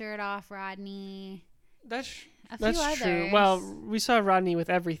with his shirt off, Rodney. That's others. true. Well, we saw Rodney with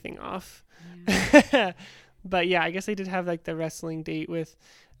everything off. Yeah. But yeah, I guess they did have like the wrestling date with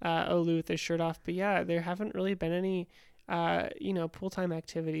Olu with his shirt off. But yeah, there haven't really been any pool time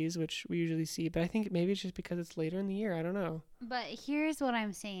activities, which we usually see. But I think maybe it's just because it's later in the year. I don't know. But here's what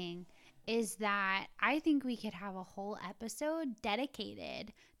I'm saying. Is that I think we could have a whole episode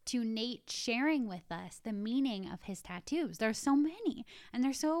dedicated to Nate sharing with us the meaning of his tattoos. There's so many and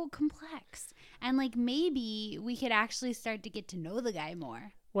they're so complex. And like maybe we could actually start to get to know the guy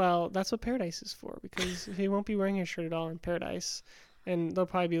more. Well, that's what Paradise is for, because he won't be wearing his shirt at all in Paradise. And there'll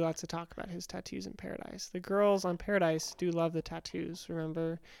probably be lots to talk about his tattoos in Paradise. The girls on Paradise do love the tattoos.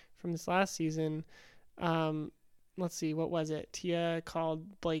 Remember from this last season, let's see, what was it? Tia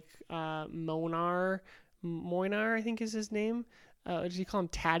called Blake Moinar, I think is his name. Did she call him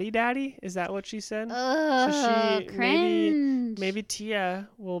Tatty Daddy? Is that what she said? Oh, so cringe. Maybe Tia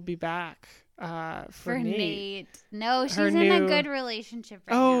will be back for Nate. No, she's in a good relationship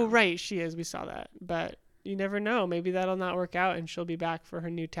right now. Oh, right, she is. We saw that. But you never know. Maybe that'll not work out and she'll be back for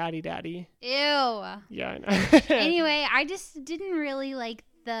her new Tatty Daddy. Ew. Yeah, I know. Anyway, I just didn't really like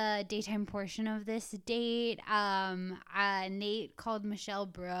the daytime portion of this date. Nate called Michelle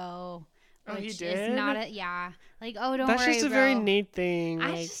bro, which is not a don't That's worry, That's just a bro. very Nate thing.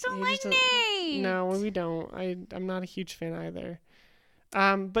 I just don't like Nate. No, we don't. I'm not a huge fan either.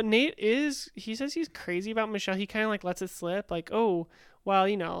 But Nate he says he's crazy about Michelle. He kind of like lets it slip, like, oh, well,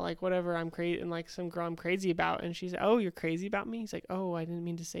 like whatever, I'm crazy, and like some girl I'm crazy about, and she's, oh, you're crazy about me? He's like, oh, I didn't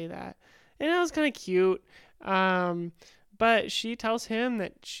mean to say that. And that was kind of cute. But she tells him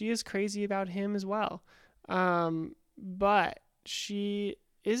that she is crazy about him as well. But she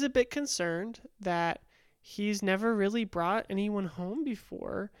is a bit concerned that he's never really brought anyone home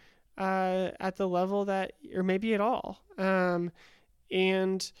before at the level that, or maybe at all. And,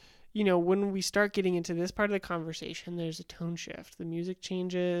 when we start getting into this part of the conversation, there's a tone shift. The music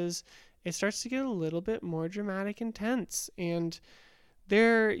changes. It starts to get a little bit more dramatic and tense. And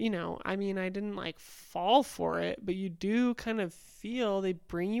they're, I didn't like fall for it, but you do kind of feel they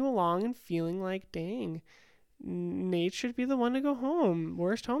bring you along and feeling like, dang, Nate should be the one to go home.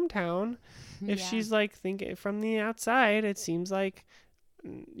 Worst hometown. If she's like thinking from the outside, it seems like,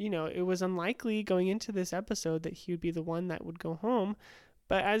 it was unlikely going into this episode that he would be the one that would go home.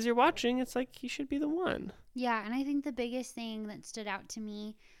 But as you're watching, it's like he should be the one. Yeah, and I think the biggest thing that stood out to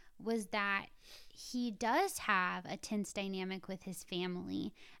me was that he does have a tense dynamic with his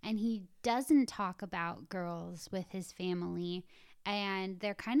family, and he doesn't talk about girls with his family. and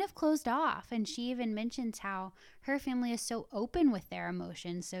they're kind of closed off. And she even mentions how her family is so open with their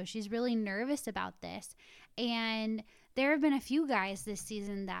emotions. So she's really nervous about this. And there have been a few guys this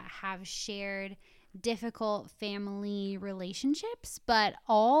season that have shared difficult family relationships, but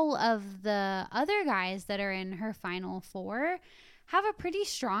all of the other guys that are in her final four have a pretty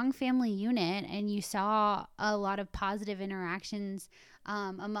strong family unit, and you saw a lot of positive interactions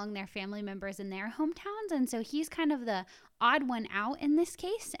among their family members in their hometowns. And so he's kind of the odd one out in this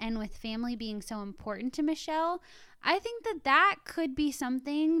case. And with family being so important to Michelle, I think that could be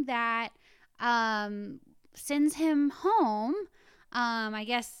something that sends him home. I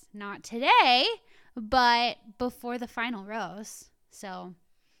guess not today, but before the final rose. So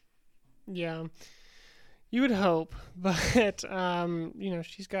Yeah, you would hope, but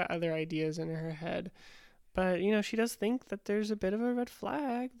she's got other ideas in her head. But she does think that there's a bit of a red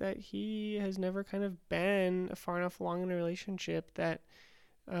flag, that he has never kind of been far enough along in a relationship, that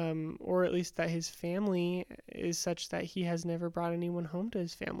or at least that his family is such that he has never brought anyone home to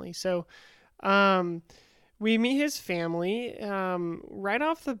his family. So we meet his family right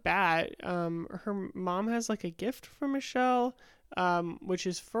off the bat. Her mom has like a gift for Michelle, which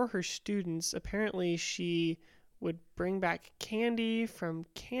is for her students. Apparently she would bring back candy from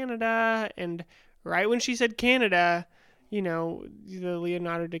Canada, and right when she said Canada, the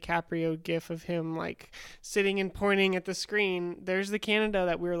Leonardo DiCaprio gif of him like sitting and pointing at the screen, there's the Canada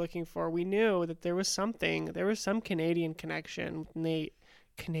that we were looking for. We knew that there was some Canadian connection with Nate.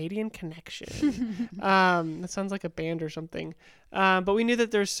 Canadian Connection. That sounds like a band or something. But we knew that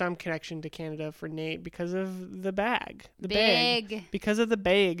there's some connection to Canada for Nate because of the bag. Because of the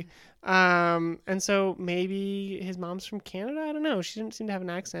bag. And so maybe his mom's from Canada? I don't know. She didn't seem to have an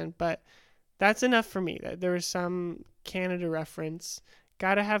accent, but that's enough for me. That there was some Canada reference.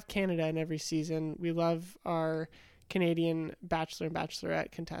 Gotta have Canada in every season. We love our Canadian Bachelor and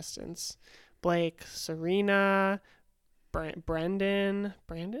Bachelorette contestants. Blake, Serena, Brendan.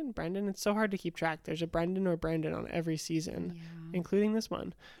 It's so hard to keep track. There's a Brendan or Brandon on every season, including this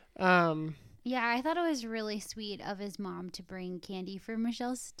one. Yeah, I thought it was really sweet of his mom to bring candy for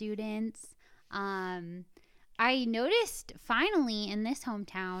Michelle's students. I noticed finally in this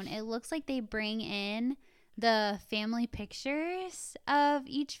hometown, it looks like they bring in the family pictures of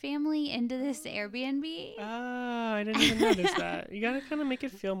each family into this Airbnb. Oh, I didn't even notice that. You gotta kind of make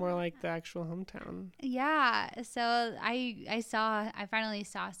it feel more like the actual hometown. Yeah, so I finally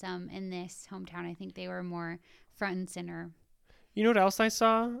saw some in this hometown. I think they were more front and center. You know what else I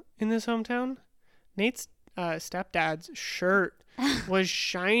saw in this hometown? Nate's stepdad's shirt was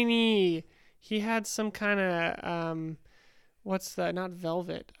shiny. He had some kind of not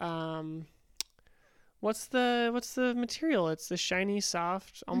velvet. What's the material? It's the shiny,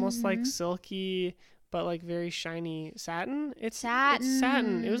 soft, almost like silky, but like very shiny satin. It's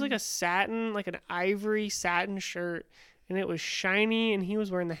satin. It was like a satin, like an ivory satin shirt, and it was shiny, and he was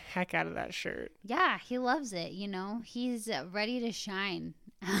wearing the heck out of that shirt. Yeah, he loves it. He's ready to shine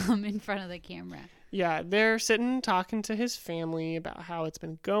in front of the camera. Yeah, they're sitting talking to his family about how it's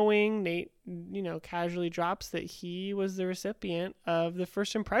been going. Nate, casually drops that he was the recipient of the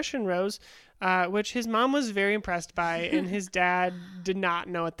first impression rose, which his mom was very impressed by, and his dad did not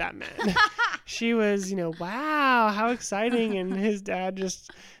know what that meant. She was, wow, how exciting. And his dad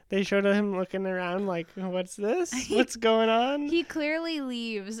they showed him looking around like, what's this? What's going on? He clearly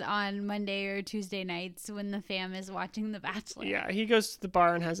leaves on Monday or Tuesday nights when the fam is watching The Bachelor. Yeah, he goes to the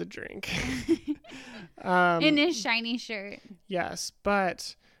bar and has a drink. In his shiny shirt. Yes,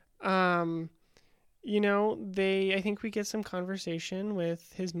 but, I think we get some conversation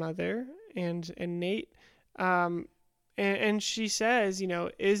with his mother and Nate. And she says,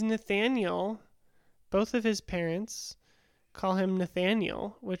 is Nathaniel, both of his parents call him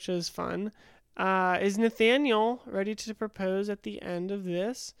Nathaniel, which is fun. Is Nathaniel ready to propose at the end of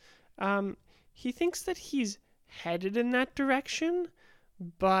this? He thinks that he's headed in that direction,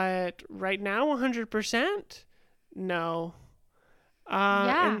 but right now 100% no.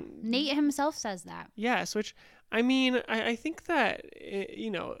 And Nate himself says that. Yes, which I think that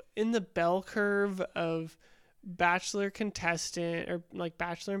in the bell curve of Bachelor contestant or like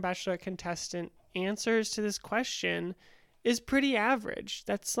Bachelor and Bachelorette contestant answers to this question is pretty average.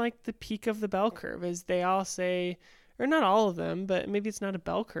 That's like the peak of the bell curve, as they all say, or not all of them, but maybe it's not a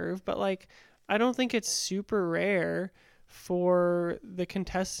bell curve, but like I don't think it's super rare for the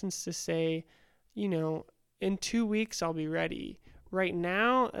contestants to say, in 2 weeks I'll be ready. Right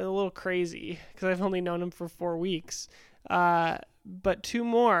now, a little crazy because I've only known him for 4 weeks, but 2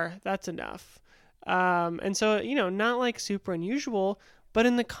 more, that's enough. And so, not like super unusual, but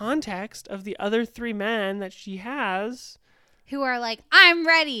in the context of the other 3 men that she has, who are like, I'm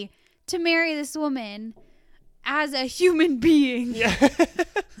ready to marry this woman as a human being. Yeah.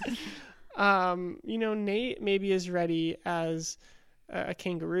 Nate maybe is ready as a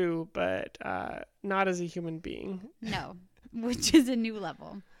kangaroo, but not as a human being. No, which is a new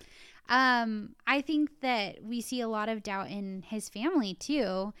level. I think that we see a lot of doubt in his family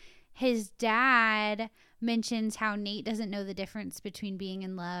too. His dad mentions how Nate doesn't know the difference between being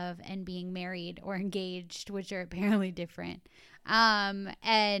in love and being married or engaged, which are apparently different.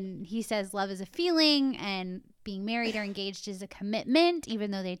 And he says love is a feeling and being married or engaged is a commitment,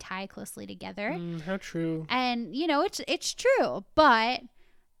 even though they tie closely together. How true. And, it's true, but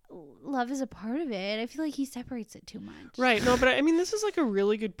love is a part of it. I feel like he separates it too much. Right. No, but I mean, this is like a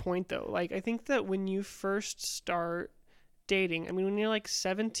really good point, though. Like, I think that when you first start dating, I mean, when you're like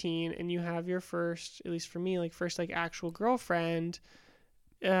 17 and you have your first, at least for me, like first like actual girlfriend.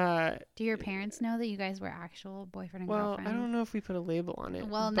 Do your parents know that you guys were actual boyfriend and girlfriend? I don't know if we put a label on it.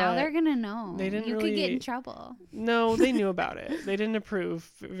 Well, now they're gonna know. They didn't. You really, could get in trouble. No, they knew about it. They didn't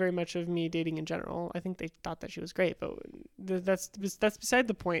approve very much of me dating in general. I think they thought that she was great, but that's beside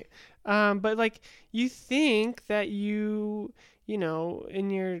the point. But like, you think that in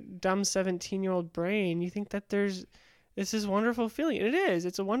your dumb 17-year-old brain, you think that there's this wonderful feeling. And it is.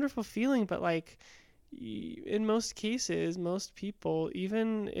 It's a wonderful feeling, but like, in most cases, most people,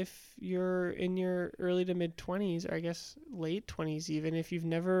 even if you're in your early to mid 20s, or I guess late 20s, even if you've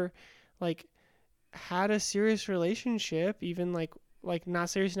never like had a serious relationship, even like not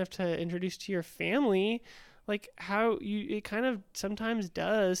serious enough to introduce to your family, like it kind of sometimes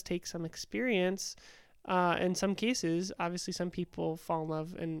does take some experience. In some cases, obviously some people fall in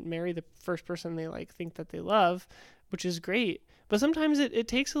love and marry the first person they like think that they love, which is great. But sometimes it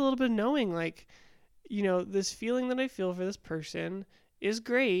takes a little bit of knowing, like, this feeling that I feel for this person is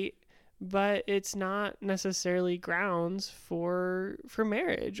great, but it's not necessarily grounds for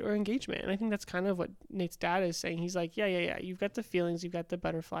marriage or engagement. And I think that's kind of what Nate's dad is saying. He's like, yeah. You've got the feelings, you've got the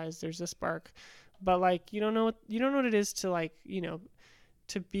butterflies, there's a spark, but like, you don't know what it is to like,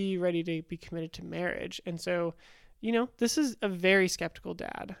 to be ready to be committed to marriage. And so, this is a very skeptical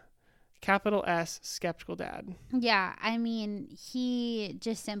dad. Capital S, skeptical dad. Yeah, I mean, he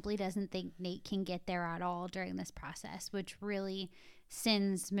just simply doesn't think Nate can get there at all during this process, which really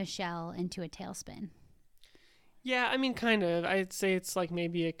sends Michelle into a tailspin. Yeah, I mean, kind of. I'd say it's like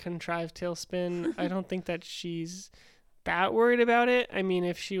maybe a contrived tailspin. I don't think that she's that worried about it. I mean,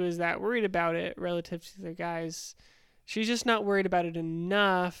 if she was that worried about it relative to the guys, she's just not worried about it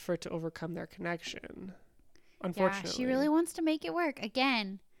enough for it to overcome their connection. Unfortunately. Yeah, she really wants to make it work.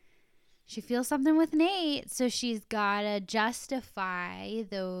 Again, she feels something with Nate, so she's got to justify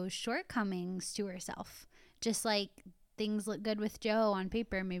those shortcomings to herself. Just like things look good with Joe on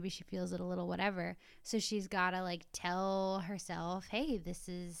paper, maybe she feels it a little whatever. So she's got to like tell herself, hey, this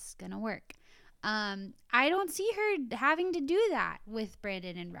is going to work. I don't see her having to do that with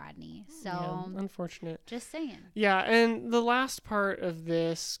Brandon and Rodney. So yeah, unfortunate. Just saying. Yeah, and the last part of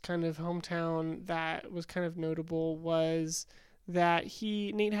this kind of hometown that was kind of notable was that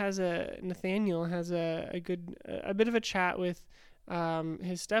Nathaniel has a bit of a chat with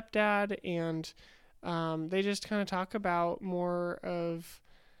his stepdad, and they just kind of talk about more of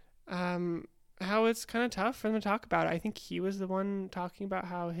how it's kind of tough for them to talk about it. I think he was the one talking about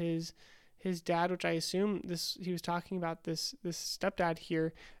how his dad, which I assume he was talking about this stepdad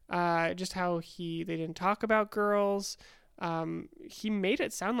here, just how they didn't talk about girls. He made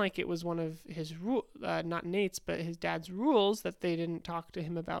it sound like it was one of his not Nate's, but his dad's rules that they didn't talk to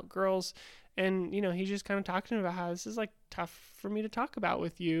him about girls. And, he's just kind of talking about how this is like tough for me to talk about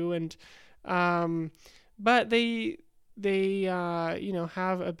with you. And, but they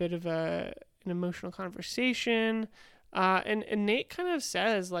have a bit of an emotional conversation. And Nate kind of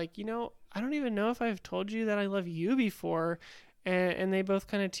says like, I don't even know if I've told you that I love you before. And they both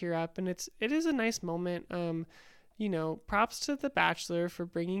kind of tear up, and it is a nice moment. Props to The Bachelor for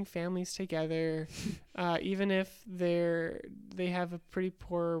bringing families together, even if they have a pretty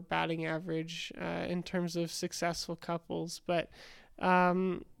poor batting average in terms of successful couples. But I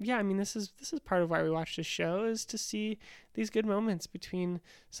mean, this is part of why we watch this show, is to see these good moments between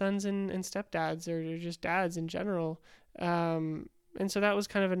sons and stepdads, or just dads in general. And so that was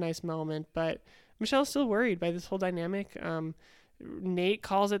kind of a nice moment. But Michelle's still worried by this whole dynamic. Nate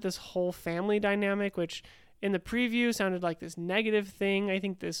calls it this whole family dynamic, which in the preview sounded like this negative thing. I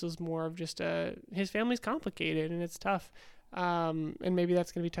think this was more of just his family's complicated and it's tough. And maybe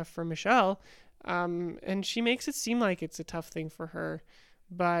that's going to be tough for Michelle. And she makes it seem like it's a tough thing for her.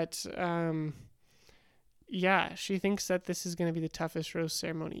 But she thinks that this is going to be the toughest rose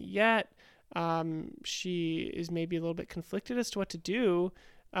ceremony yet. She is maybe a little bit conflicted as to what to do.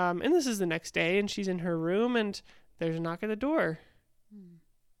 And this is the next day, and she's in her room, and there's a knock at the door.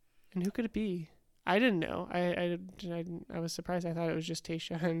 And who could it be? I didn't know. I was surprised. I thought it was just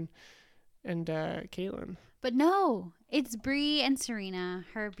Tayshia and Caitlin. But no, it's Bri and Serena,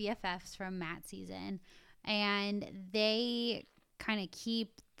 her BFFs from Matt's season, and they kind of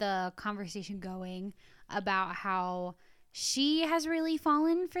keep the conversation going about how she has really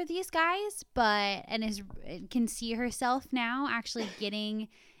fallen for these guys, and can see herself now actually getting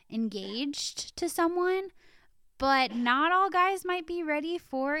engaged to someone. But not all guys might be ready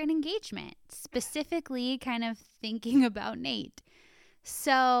for an engagement, specifically kind of thinking about Nate.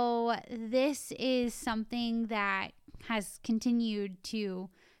 So this is something that has continued to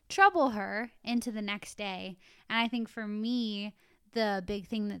trouble her into the next day. And I think for me, the big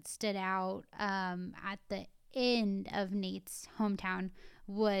thing that stood out at the end of Nate's hometown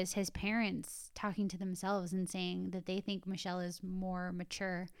was his parents talking to themselves and saying that they think Michelle is more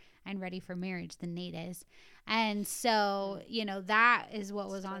mature and ready for marriage than Nate is. And so, that is what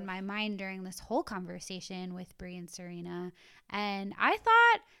was on my mind during this whole conversation with Bri and Serena. And I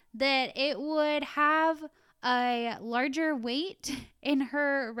thought that it would have a larger weight in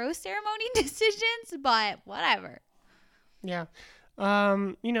her rose ceremony decisions, but whatever. Yeah.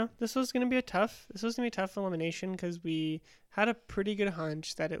 This was going to be a tough elimination because we had a pretty good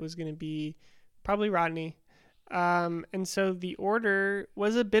hunch that it was going to be probably Rodney. And so the order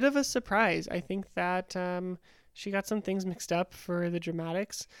was a bit of a surprise. I think that she got some things mixed up for the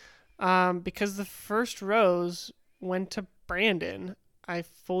dramatics because the first rose went to Brandon. I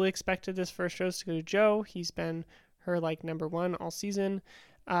fully expected this first rose to go to Joe. He's been her number one all season.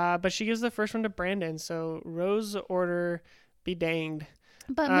 But she gives the first one to Brandon. So rose order be danged.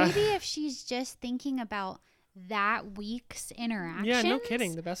 But maybe if she's just thinking about that week's interactions. Yeah, no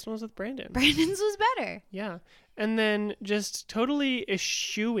kidding. The best one was with Brandon. Brandon's was better. Yeah. And then just totally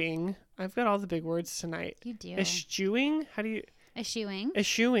eschewing. I've got all the big words tonight. You do. Eschewing? How do you... Eschewing.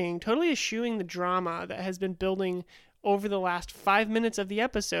 Eschewing. Totally eschewing the drama that has been building over the last 5 minutes of the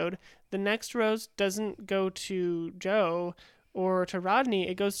episode. The next rose doesn't go to Joe or to Rodney.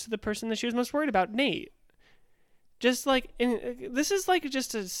 It goes to the person that she was most worried about, Nate. Just this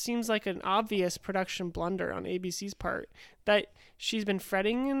is seems like an obvious production blunder on ABC's part that she's been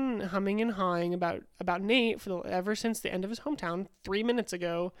fretting and humming and hawing about Nate ever since the end of his hometown 3 minutes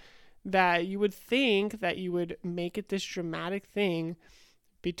ago, that you would think that you would make it this dramatic thing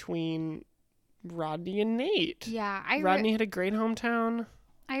between Rodney and Nate. Yeah. Rodney had a great hometown.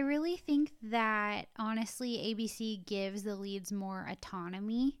 I really think that, honestly, ABC gives the leads more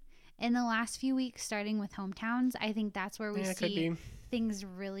autonomy in the last few weeks, starting with hometowns. I think that's where we see things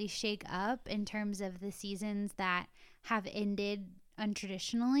really shake up in terms of the seasons that have ended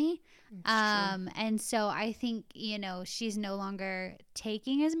untraditionally. And so I think, she's no longer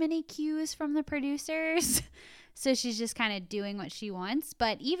taking as many cues from the producers. So she's just kind of doing what she wants.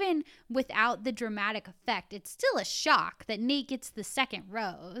 But even without the dramatic effect, it's still a shock that Nate gets the second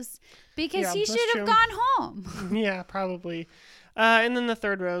rose because he should have gone home. Yeah, probably. And then the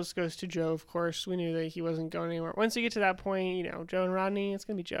third rose goes to Joe, of course. We knew that he wasn't going anywhere. Once you get to that point, Joe and Rodney, it's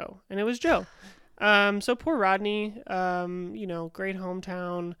going to be Joe. And it was Joe. So poor Rodney, great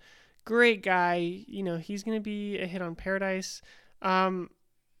hometown, great guy. He's going to be a hit on Paradise.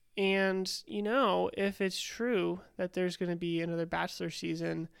 And, if it's true that there's going to be another Bachelor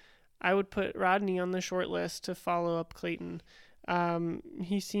season, I would put Rodney on the short list to follow up Clayton.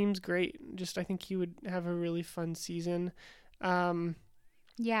 He seems great. I think he would have a really fun season.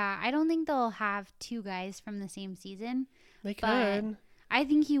 Yeah, I don't think they'll have two guys from the same season. They could. I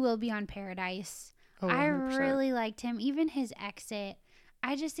think he will be on Paradise. Oh, I really liked him. Even his exit,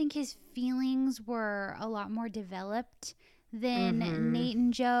 I just think his feelings were a lot more developed than Nate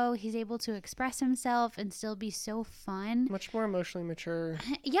and Joe. He's able to express himself and still be so fun. Much more emotionally mature.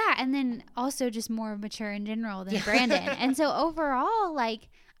 Yeah, and then also just more mature in general than Brandon. And so overall,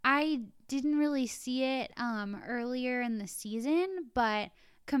 I didn't really see it earlier in the season, but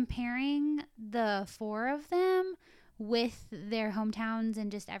comparing the four of them with their hometowns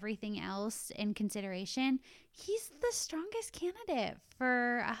and just everything else in consideration, he's the strongest candidate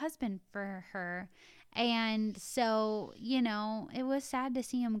for a husband for her. And so, it was sad to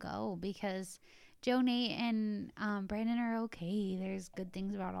see him go because Joe, Nate, and Brandon are okay. There's good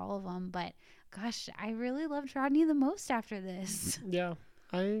things about all of them, but gosh, I really loved Rodney the most after this. Yeah.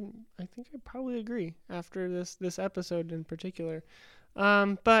 I think I probably agree after this episode in particular.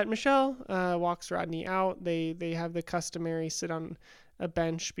 But Michelle walks Rodney out. They have the customary sit on a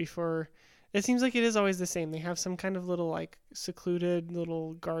bench before it seems like it is always the same. They have some kind of little like secluded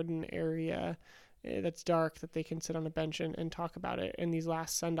little garden area that's dark that they can sit on a bench and talk about it in these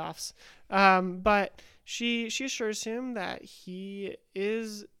last send-offs. But she assures him that he's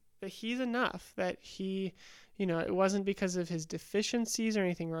enough, that he, it wasn't because of his deficiencies or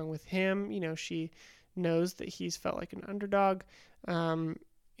anything wrong with him. She knows that he's felt like an underdog.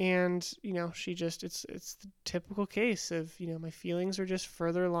 And, she just, it's the typical case of, my feelings are just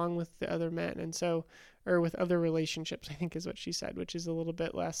further along with the other men. And so, or with other relationships, I think is what she said, which is a little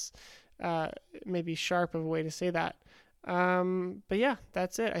bit less, maybe sharp of a way to say that. But yeah,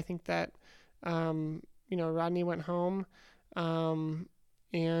 that's it. I think that, Rodney went home,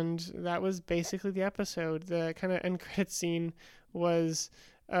 and that was basically the episode. The kind of end credit scene was,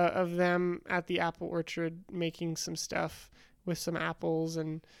 of them at the apple orchard making some stuff with some apples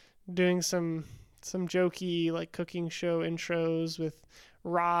and doing some jokey like cooking show intros with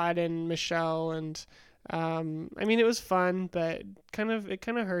Rod and Michelle. And it was fun, but it kind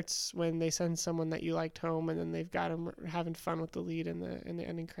of hurts when they send someone that you liked home and then they've got them having fun with the lead in the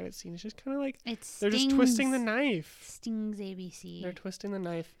ending credit scene. It's just kind of like they're just twisting the knife. Stings ABC. They're twisting the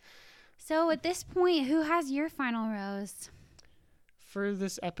knife. So at this point, who has your final rose for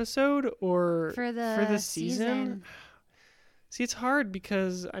this episode or for the season? See, it's hard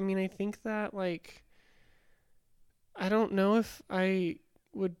because, I think that, I don't know if I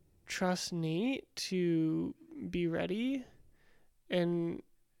would trust Nate to be ready. And,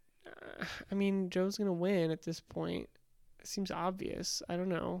 Joe's going to win at this point. It seems obvious. I don't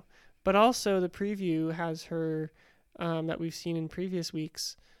know. But also, the preview has her, that we've seen in previous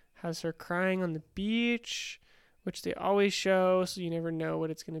weeks, has her crying on the beach, which they always show, so you never know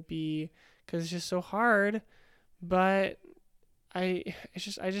what it's going to be because it's just so hard. But I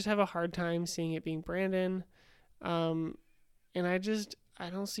just have a hard time seeing it being Brandon. And I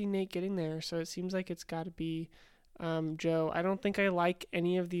don't see Nate getting there. So it seems like it's got to be Joe. I don't think I like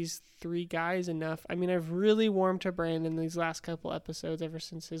any of these three guys enough. I've really warmed to Brandon these last couple episodes ever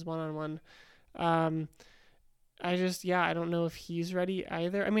since his one-on-one. I don't know if he's ready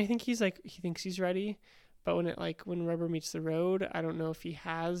either. I think he thinks he's ready, but when rubber meets the road, I don't know if he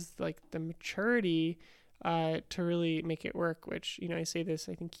has the maturity to really make it work, which, I say this,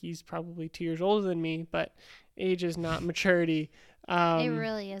 I think he's probably 2 years older than me, but age is not maturity. It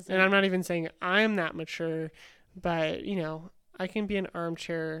really isn't. And I'm not even saying I'm that mature, but, I can be an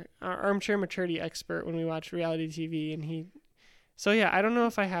armchair maturity expert when we watch reality TV. So yeah, I don't know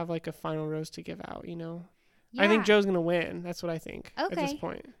if I have a final rose to give out, Yeah. I think Joe's going to win. That's what I think at this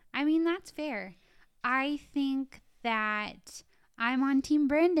point. That's fair. I think that I'm on Team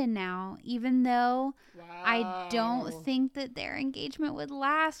Brandon now, even though I don't think that their engagement would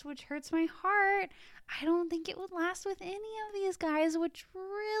last, which hurts my heart. I don't think it would last with any of these guys, which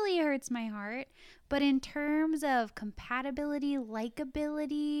really hurts my heart. But in terms of compatibility,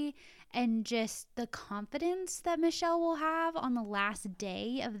 likability, and just the confidence that Michelle will have on the last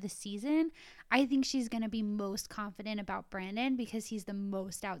day of the season, I think she's going to be most confident about Brandon because he's the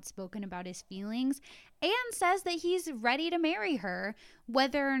most outspoken about his feelings and says that he's ready to marry her,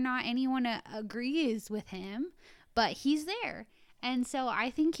 whether or not anyone agrees with him, but he's there. And so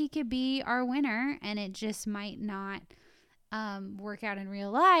I think he could be our winner, and it just might not work out in real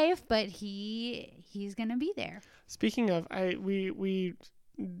life, but he's going to be there. Speaking of, we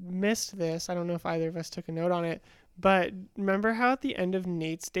missed this. I don't know if either of us took a note on it, but remember how at the end of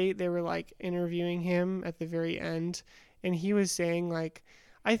Nate's date, they were interviewing him at the very end, and he was saying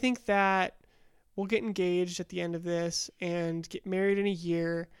I think that we'll get engaged at the end of this and get married in a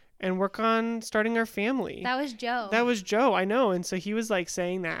year and work on starting our family. That was Joe. I know. And so he was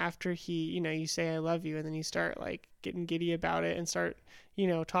saying that after he, you say I love you, and then you start getting giddy about it and start,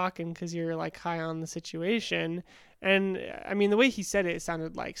 talking because you're high on the situation. And the way he said it, it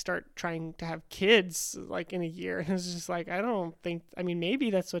sounded like start trying to have kids in a year. And it was just I don't think,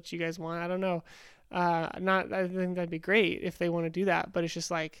 maybe that's what you guys want. I don't know. I think that'd be great if they want to do that. But it's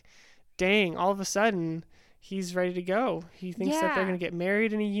just dang, all of a sudden he's ready to go. He thinks that they're going to get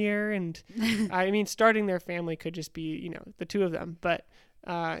married in a year. And starting their family could just be, the two of them. But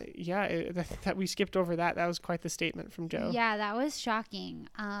that we skipped over that. That was quite the statement from Joe. Yeah, that was shocking.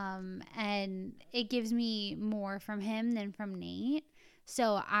 And it gives me more from him than from Nate.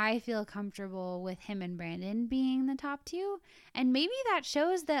 So I feel comfortable with him and Brandon being the top two. And maybe that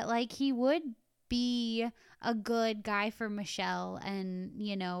shows that he would be a good guy for Michelle and,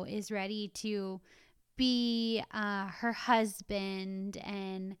 is ready to be her husband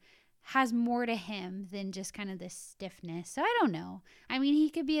and has more to him than just kind of this stiffness. So I don't know. He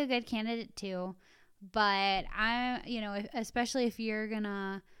could be a good candidate too, but especially if you're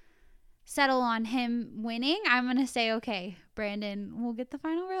gonna settle on him winning, I'm going to say, okay, Brandon will get the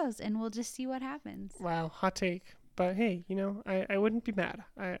final rose and we'll just see what happens. Wow, hot take. But hey, I wouldn't be mad.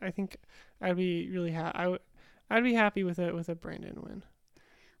 I think I'd be really I'd be happy with a Brandon win.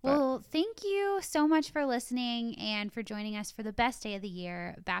 Well, thank you so much for listening and for joining us for the best day of the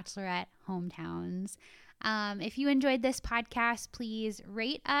year, Bachelorette Hometowns. If you enjoyed this podcast, please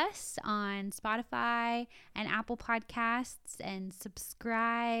rate us on Spotify and Apple Podcasts and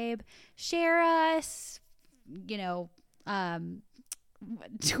subscribe, share us, not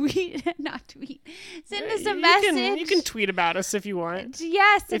tweet, send us a message. You can tweet about us if you want.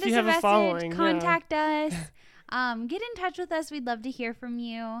 Yes, send if us you have a message, following, contact us. Get in touch with us. We'd love to hear from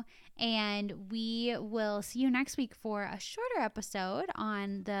you. And we will see you next week for a shorter episode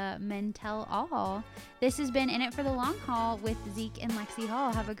on the Men Tell All. This has been In It for the Long Haul with Zeke and Lexi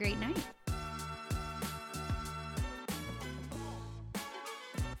Hall. Have a great night.